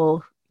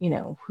people,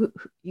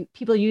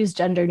 people use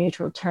gender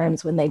neutral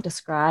terms when they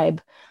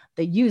describe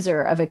the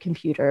user of a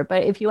computer.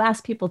 But if you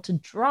ask people to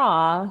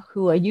draw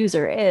who a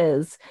user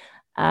is,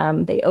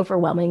 they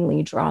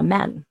overwhelmingly draw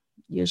men,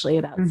 usually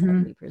about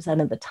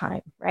 70% of the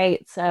time,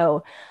 right?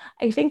 So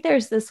I think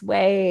there's this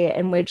way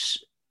in which,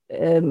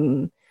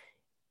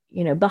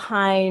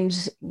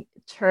 behind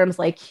terms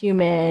like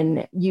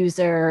human,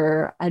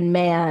 user,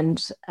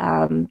 unmanned,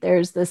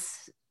 there's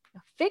this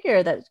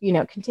figure that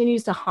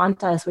continues to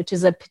haunt us, which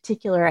is a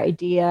particular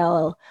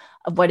ideal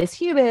of what is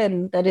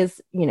human that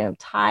is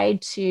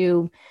tied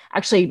to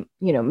actually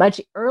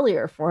much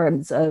earlier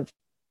forms of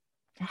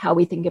how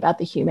we think about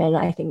the human.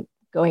 I think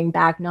going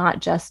back not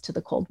just to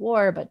the Cold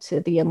War, but to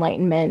the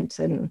Enlightenment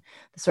and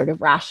the sort of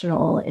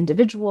rational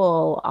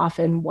individual,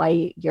 often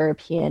white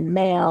European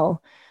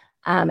male.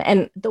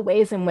 And the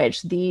ways in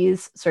which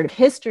these sort of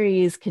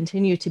histories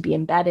continue to be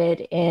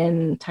embedded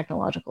in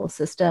technological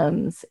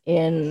systems,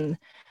 in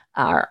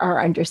our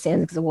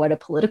understandings of what a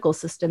political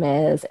system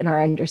is, and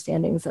our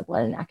understandings of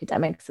what an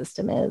academic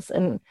system is.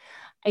 And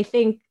I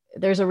think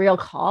there's a real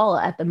call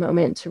at the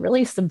moment to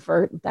really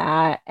subvert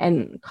that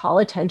and call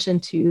attention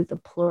to the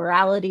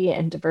plurality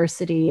and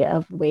diversity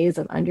of ways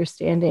of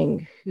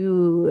understanding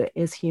who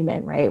is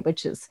human, right?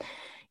 Which is,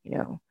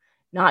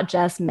 not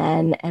just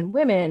men and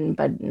women,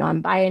 but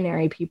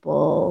non-binary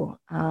people,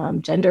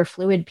 gender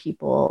fluid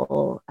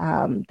people,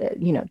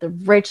 the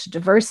rich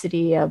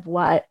diversity of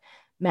what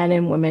men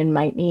and women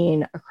might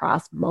mean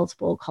across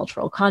multiple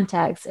cultural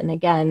contexts. And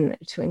again,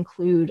 to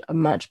include a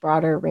much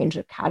broader range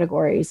of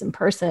categories and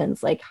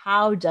persons, like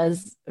how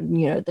does,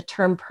 the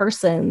term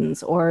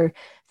persons or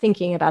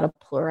thinking about a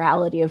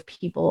plurality of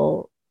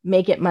people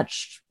make it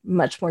much,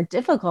 much more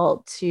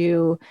difficult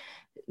to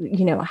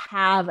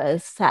have a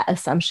set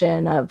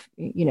assumption of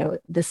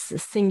this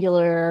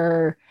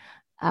singular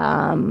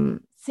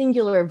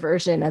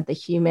version of the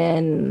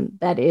human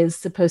that is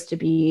supposed to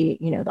be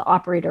the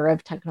operator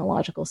of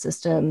technological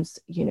systems,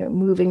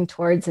 moving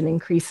towards an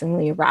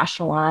increasingly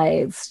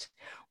rationalized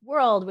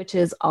world, which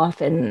is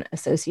often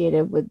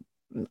associated with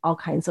all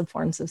kinds of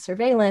forms of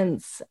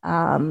surveillance,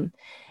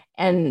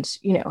 and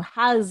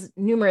has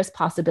numerous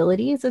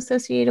possibilities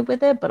associated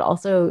with it, but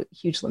also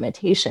huge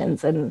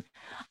limitations. And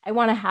I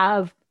want to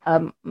have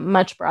a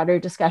much broader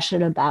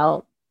discussion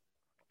about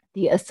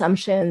the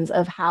assumptions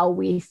of how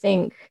we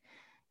think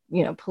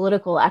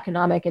political,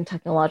 economic, and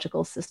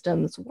technological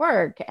systems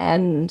work,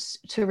 and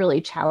to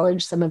really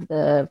challenge some of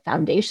the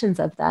foundations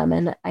of them.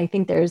 And I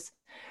think there's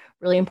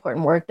really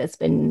important work that's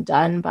been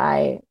done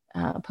by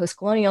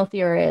post-colonial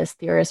theorists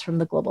from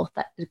the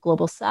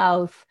global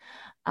South,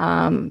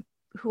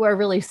 who are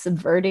really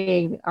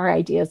subverting our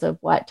ideas of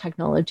what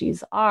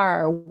technologies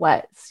are,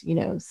 what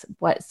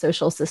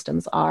social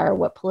systems are,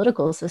 what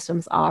political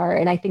systems are.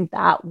 And I think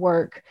that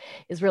work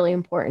is really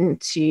important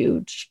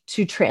to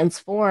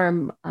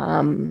transform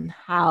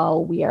how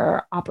we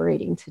are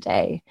operating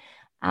today.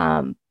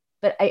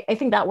 But I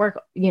think that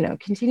work,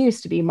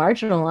 continues to be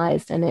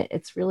marginalized, and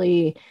it's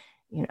really,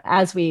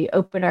 as we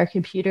open our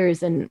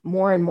computers and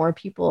more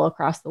people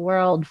across the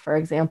world, for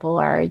example,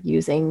 are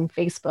using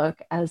Facebook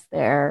as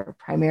their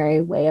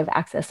primary way of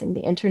accessing the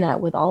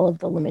internet with all of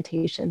the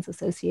limitations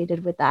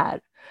associated with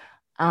that.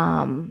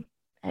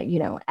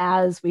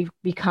 As we've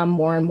become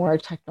more and more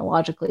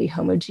technologically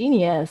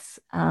homogeneous,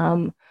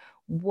 how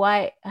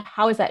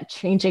is that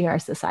changing our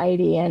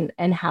society,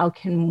 and how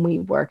can we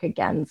work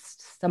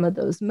against some of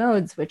those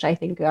modes, which I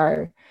think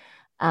are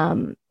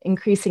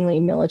increasingly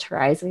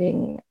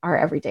militarizing our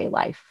everyday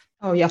life?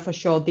 Oh, yeah, for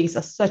sure. These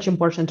are such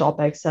important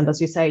topics. And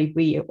as you say,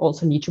 we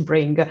also need to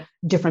bring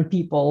different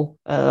people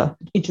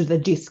into the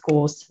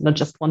discourse, not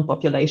just one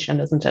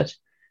population, isn't it?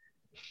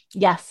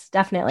 Yes,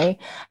 definitely.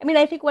 I mean,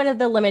 I think one of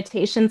the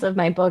limitations of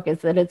my book is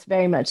that it's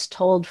very much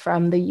told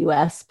from the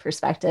US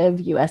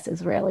perspective, US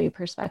Israeli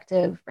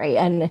perspective, right?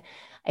 And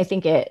I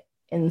think it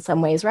in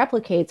some ways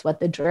replicates what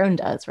the drone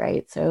does,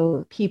 right?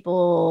 So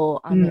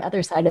people on the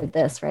other side of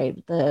this,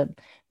 right? The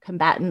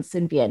combatants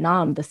in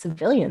Vietnam, the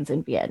civilians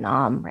in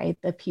Vietnam, right?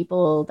 The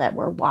people that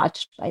were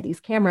watched by these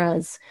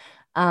cameras,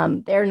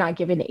 they're not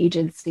given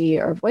agency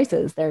or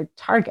voices, they're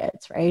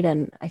targets, right?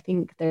 And I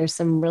think there's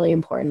some really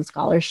important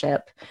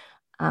scholarship.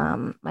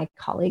 My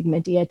colleague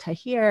Medea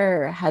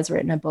Tahir has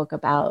written a book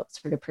about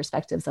sort of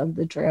perspectives of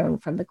the drone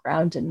from the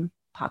ground in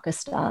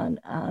Pakistan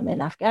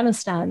and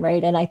Afghanistan,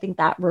 right? And I think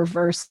that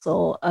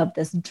reversal of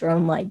this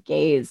drone-like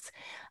gaze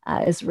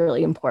is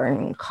really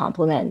important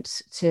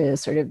complement to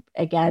sort of,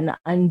 again,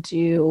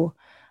 undo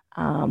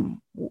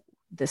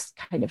this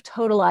kind of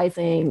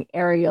totalizing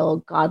aerial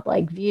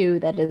godlike view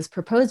that is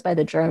proposed by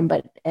the drone,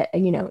 but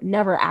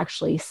never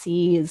actually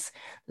sees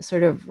the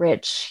sort of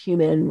rich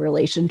human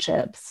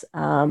relationships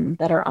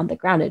that are on the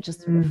ground. It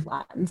just sort of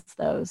flattens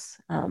those.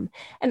 And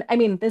I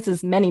mean, this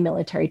is many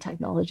military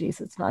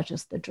technologies. It's not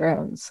just the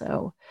drones.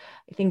 So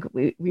I think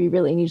we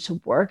really need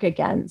to work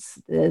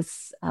against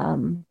this,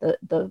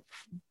 the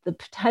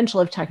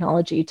potential of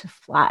technology to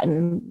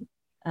flatten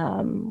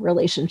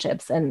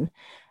relationships, and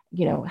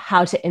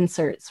how to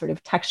insert sort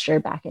of texture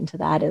back into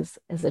that is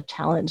a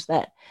challenge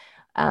that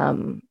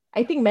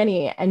I think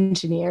many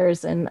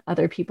engineers and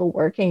other people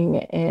working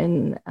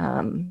in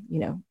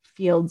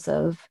fields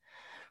of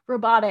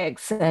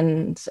robotics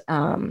and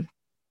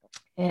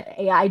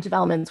AI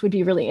developments would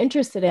be really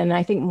interested in.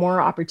 I think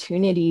more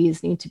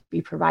opportunities need to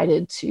be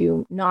provided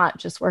to not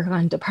just work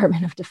on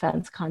Department of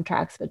Defense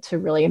contracts, but to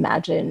really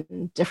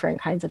imagine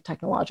different kinds of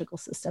technological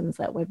systems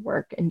that would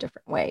work in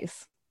different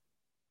ways.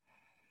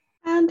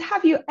 And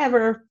have you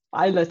ever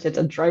piloted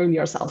a drone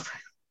yourself?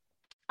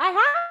 I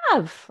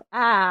have.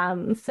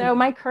 So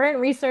my current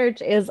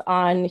research is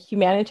on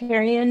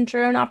humanitarian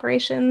drone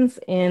operations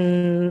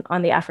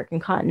on the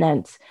African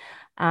continent.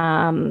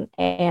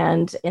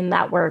 And in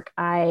that work,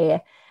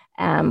 I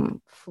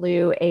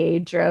flew a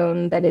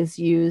drone that is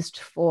used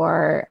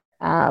for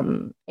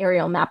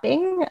aerial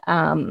mapping.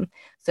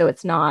 So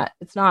it's not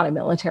a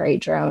military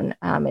drone.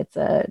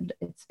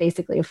 It's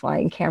basically a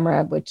flying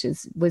camera, which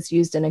was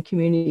used in a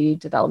community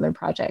development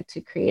project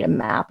to create a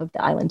map of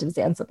the island of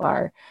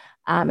Zanzibar.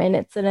 And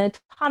it's an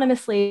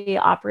autonomously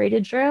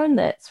operated drone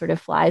that sort of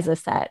flies a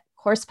set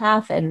course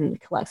path and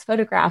collects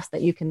photographs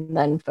that you can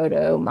then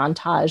photo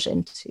montage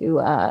into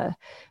a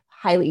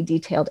highly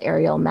detailed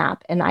aerial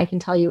map. And I can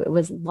tell you it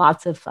was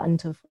lots of fun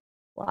to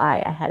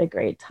fly. I had a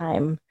great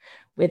time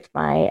with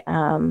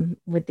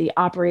with the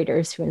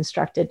operators who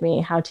instructed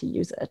me how to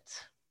use it.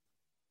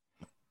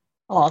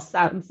 Oh,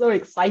 sounds so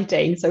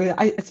exciting. So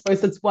I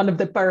suppose it's one of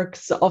the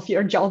perks of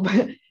your job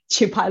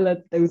to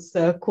pilot those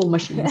cool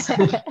machines.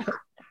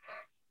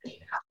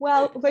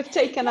 Well, we've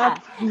taken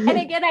up. And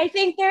again, I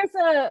think there's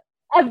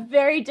a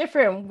very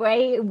different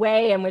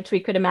way in which we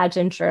could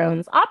imagine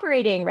drones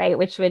operating, right?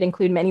 Which would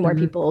include many more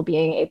people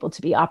being able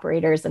to be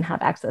operators and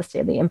have access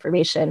to the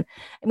information.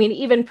 I mean,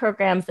 even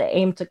programs that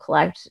aim to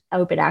collect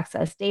open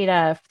access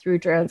data through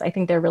drones, I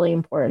think they're really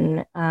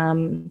important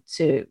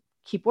to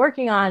keep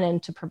working on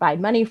and to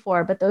provide money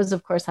for. But those,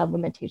 of course, have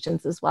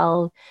limitations as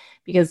well,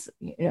 because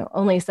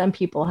only some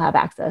people have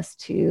access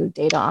to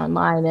data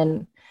online,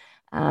 and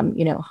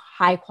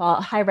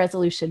high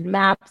resolution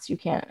maps you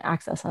can't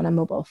access on a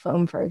mobile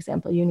phone, for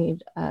example. You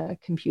need a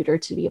computer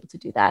to be able to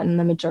do that. And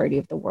the majority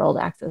of the world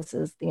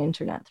accesses the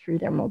internet through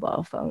their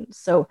mobile phones.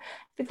 So I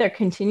think there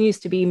continues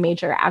to be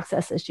major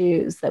access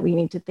issues that we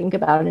need to think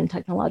about in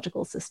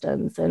technological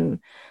systems, and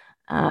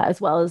as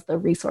well as the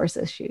resource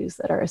issues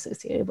that are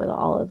associated with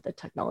all of the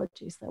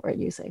technologies that we're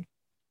using.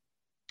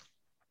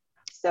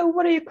 So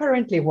what are you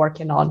currently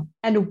working on,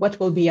 and what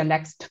will be your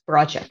next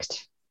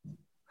project?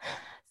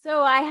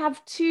 So I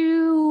have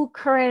two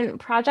current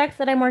projects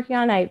that I'm working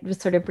on. I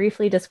just sort of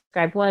briefly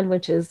described one,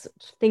 which is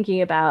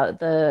thinking about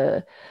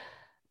the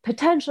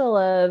potential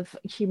of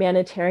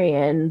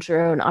humanitarian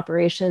drone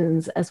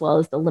operations, as well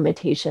as the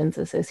limitations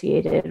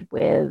associated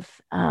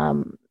with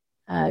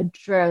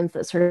drones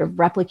that sort of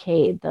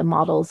replicate the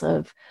models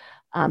of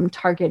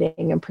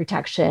targeting and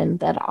protection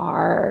that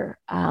are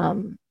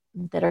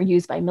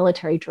used by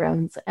military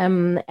drones.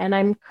 And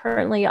I'm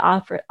currently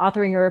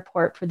authoring a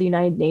report for the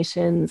United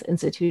Nations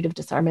Institute of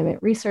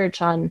Disarmament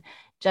Research on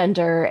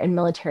gender and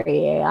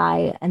military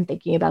AI, and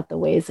thinking about the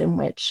ways in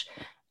which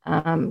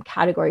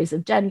categories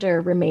of gender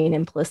remain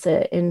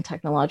implicit in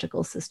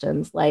technological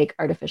systems like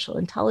artificial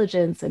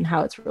intelligence, and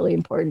how it's really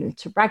important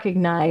to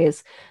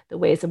recognize the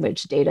ways in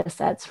which data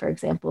sets, for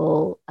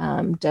example,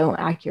 don't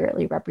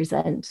accurately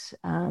represent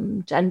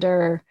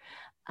gender,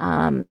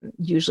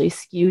 usually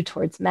skew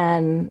towards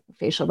men.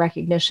 Facial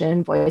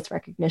recognition, voice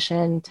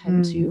recognition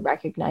tend to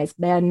recognize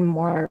men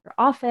more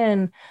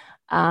often.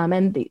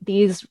 And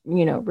these,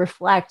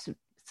 reflect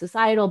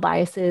societal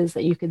biases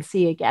that you can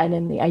see again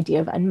in the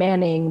idea of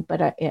unmanning,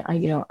 but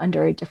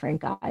under a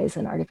different guise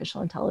in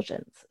artificial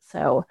intelligence.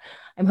 So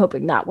I'm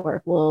hoping that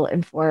work will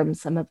inform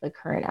some of the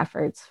current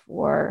efforts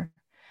for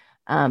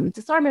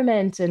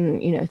disarmament,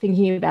 and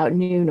thinking about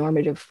new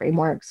normative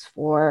frameworks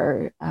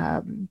for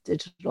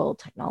digital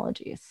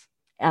technologies,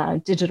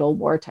 digital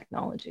war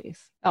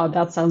technologies. Oh,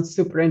 that sounds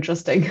super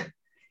interesting.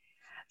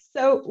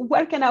 So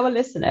where can our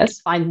listeners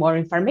find more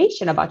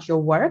information about your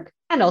work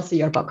and also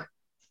your book?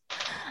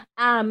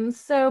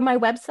 So my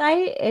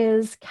website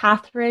is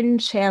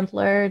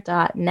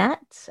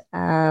catherinechandler.net.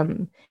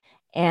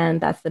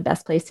 And that's the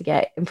best place to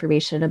get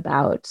information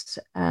about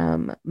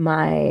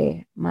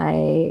my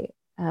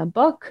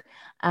book.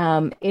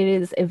 It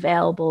is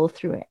available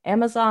through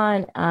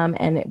Amazon,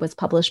 and it was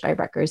published by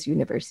Rutgers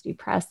University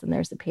Press, and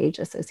there's a page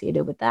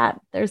associated with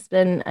that. There's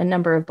been a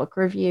number of book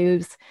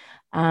reviews.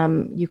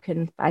 You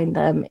can find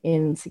them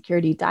in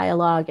Security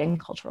Dialogue and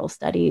Cultural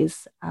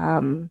Studies.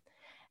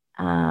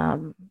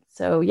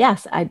 So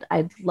yes,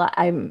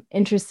 I'm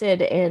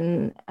interested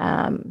in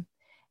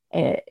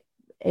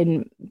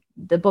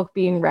the book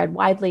being read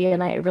widely,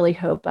 and I really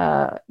hope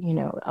an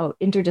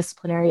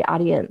interdisciplinary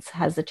audience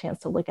has a chance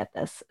to look at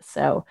this.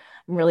 So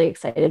I'm really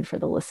excited for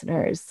the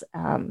listeners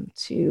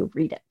to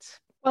read it.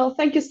 Well,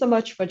 thank you so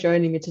much for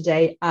joining me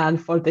today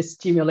and for this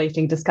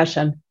stimulating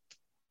discussion.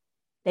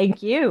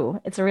 Thank you.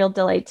 It's a real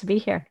delight to be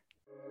here.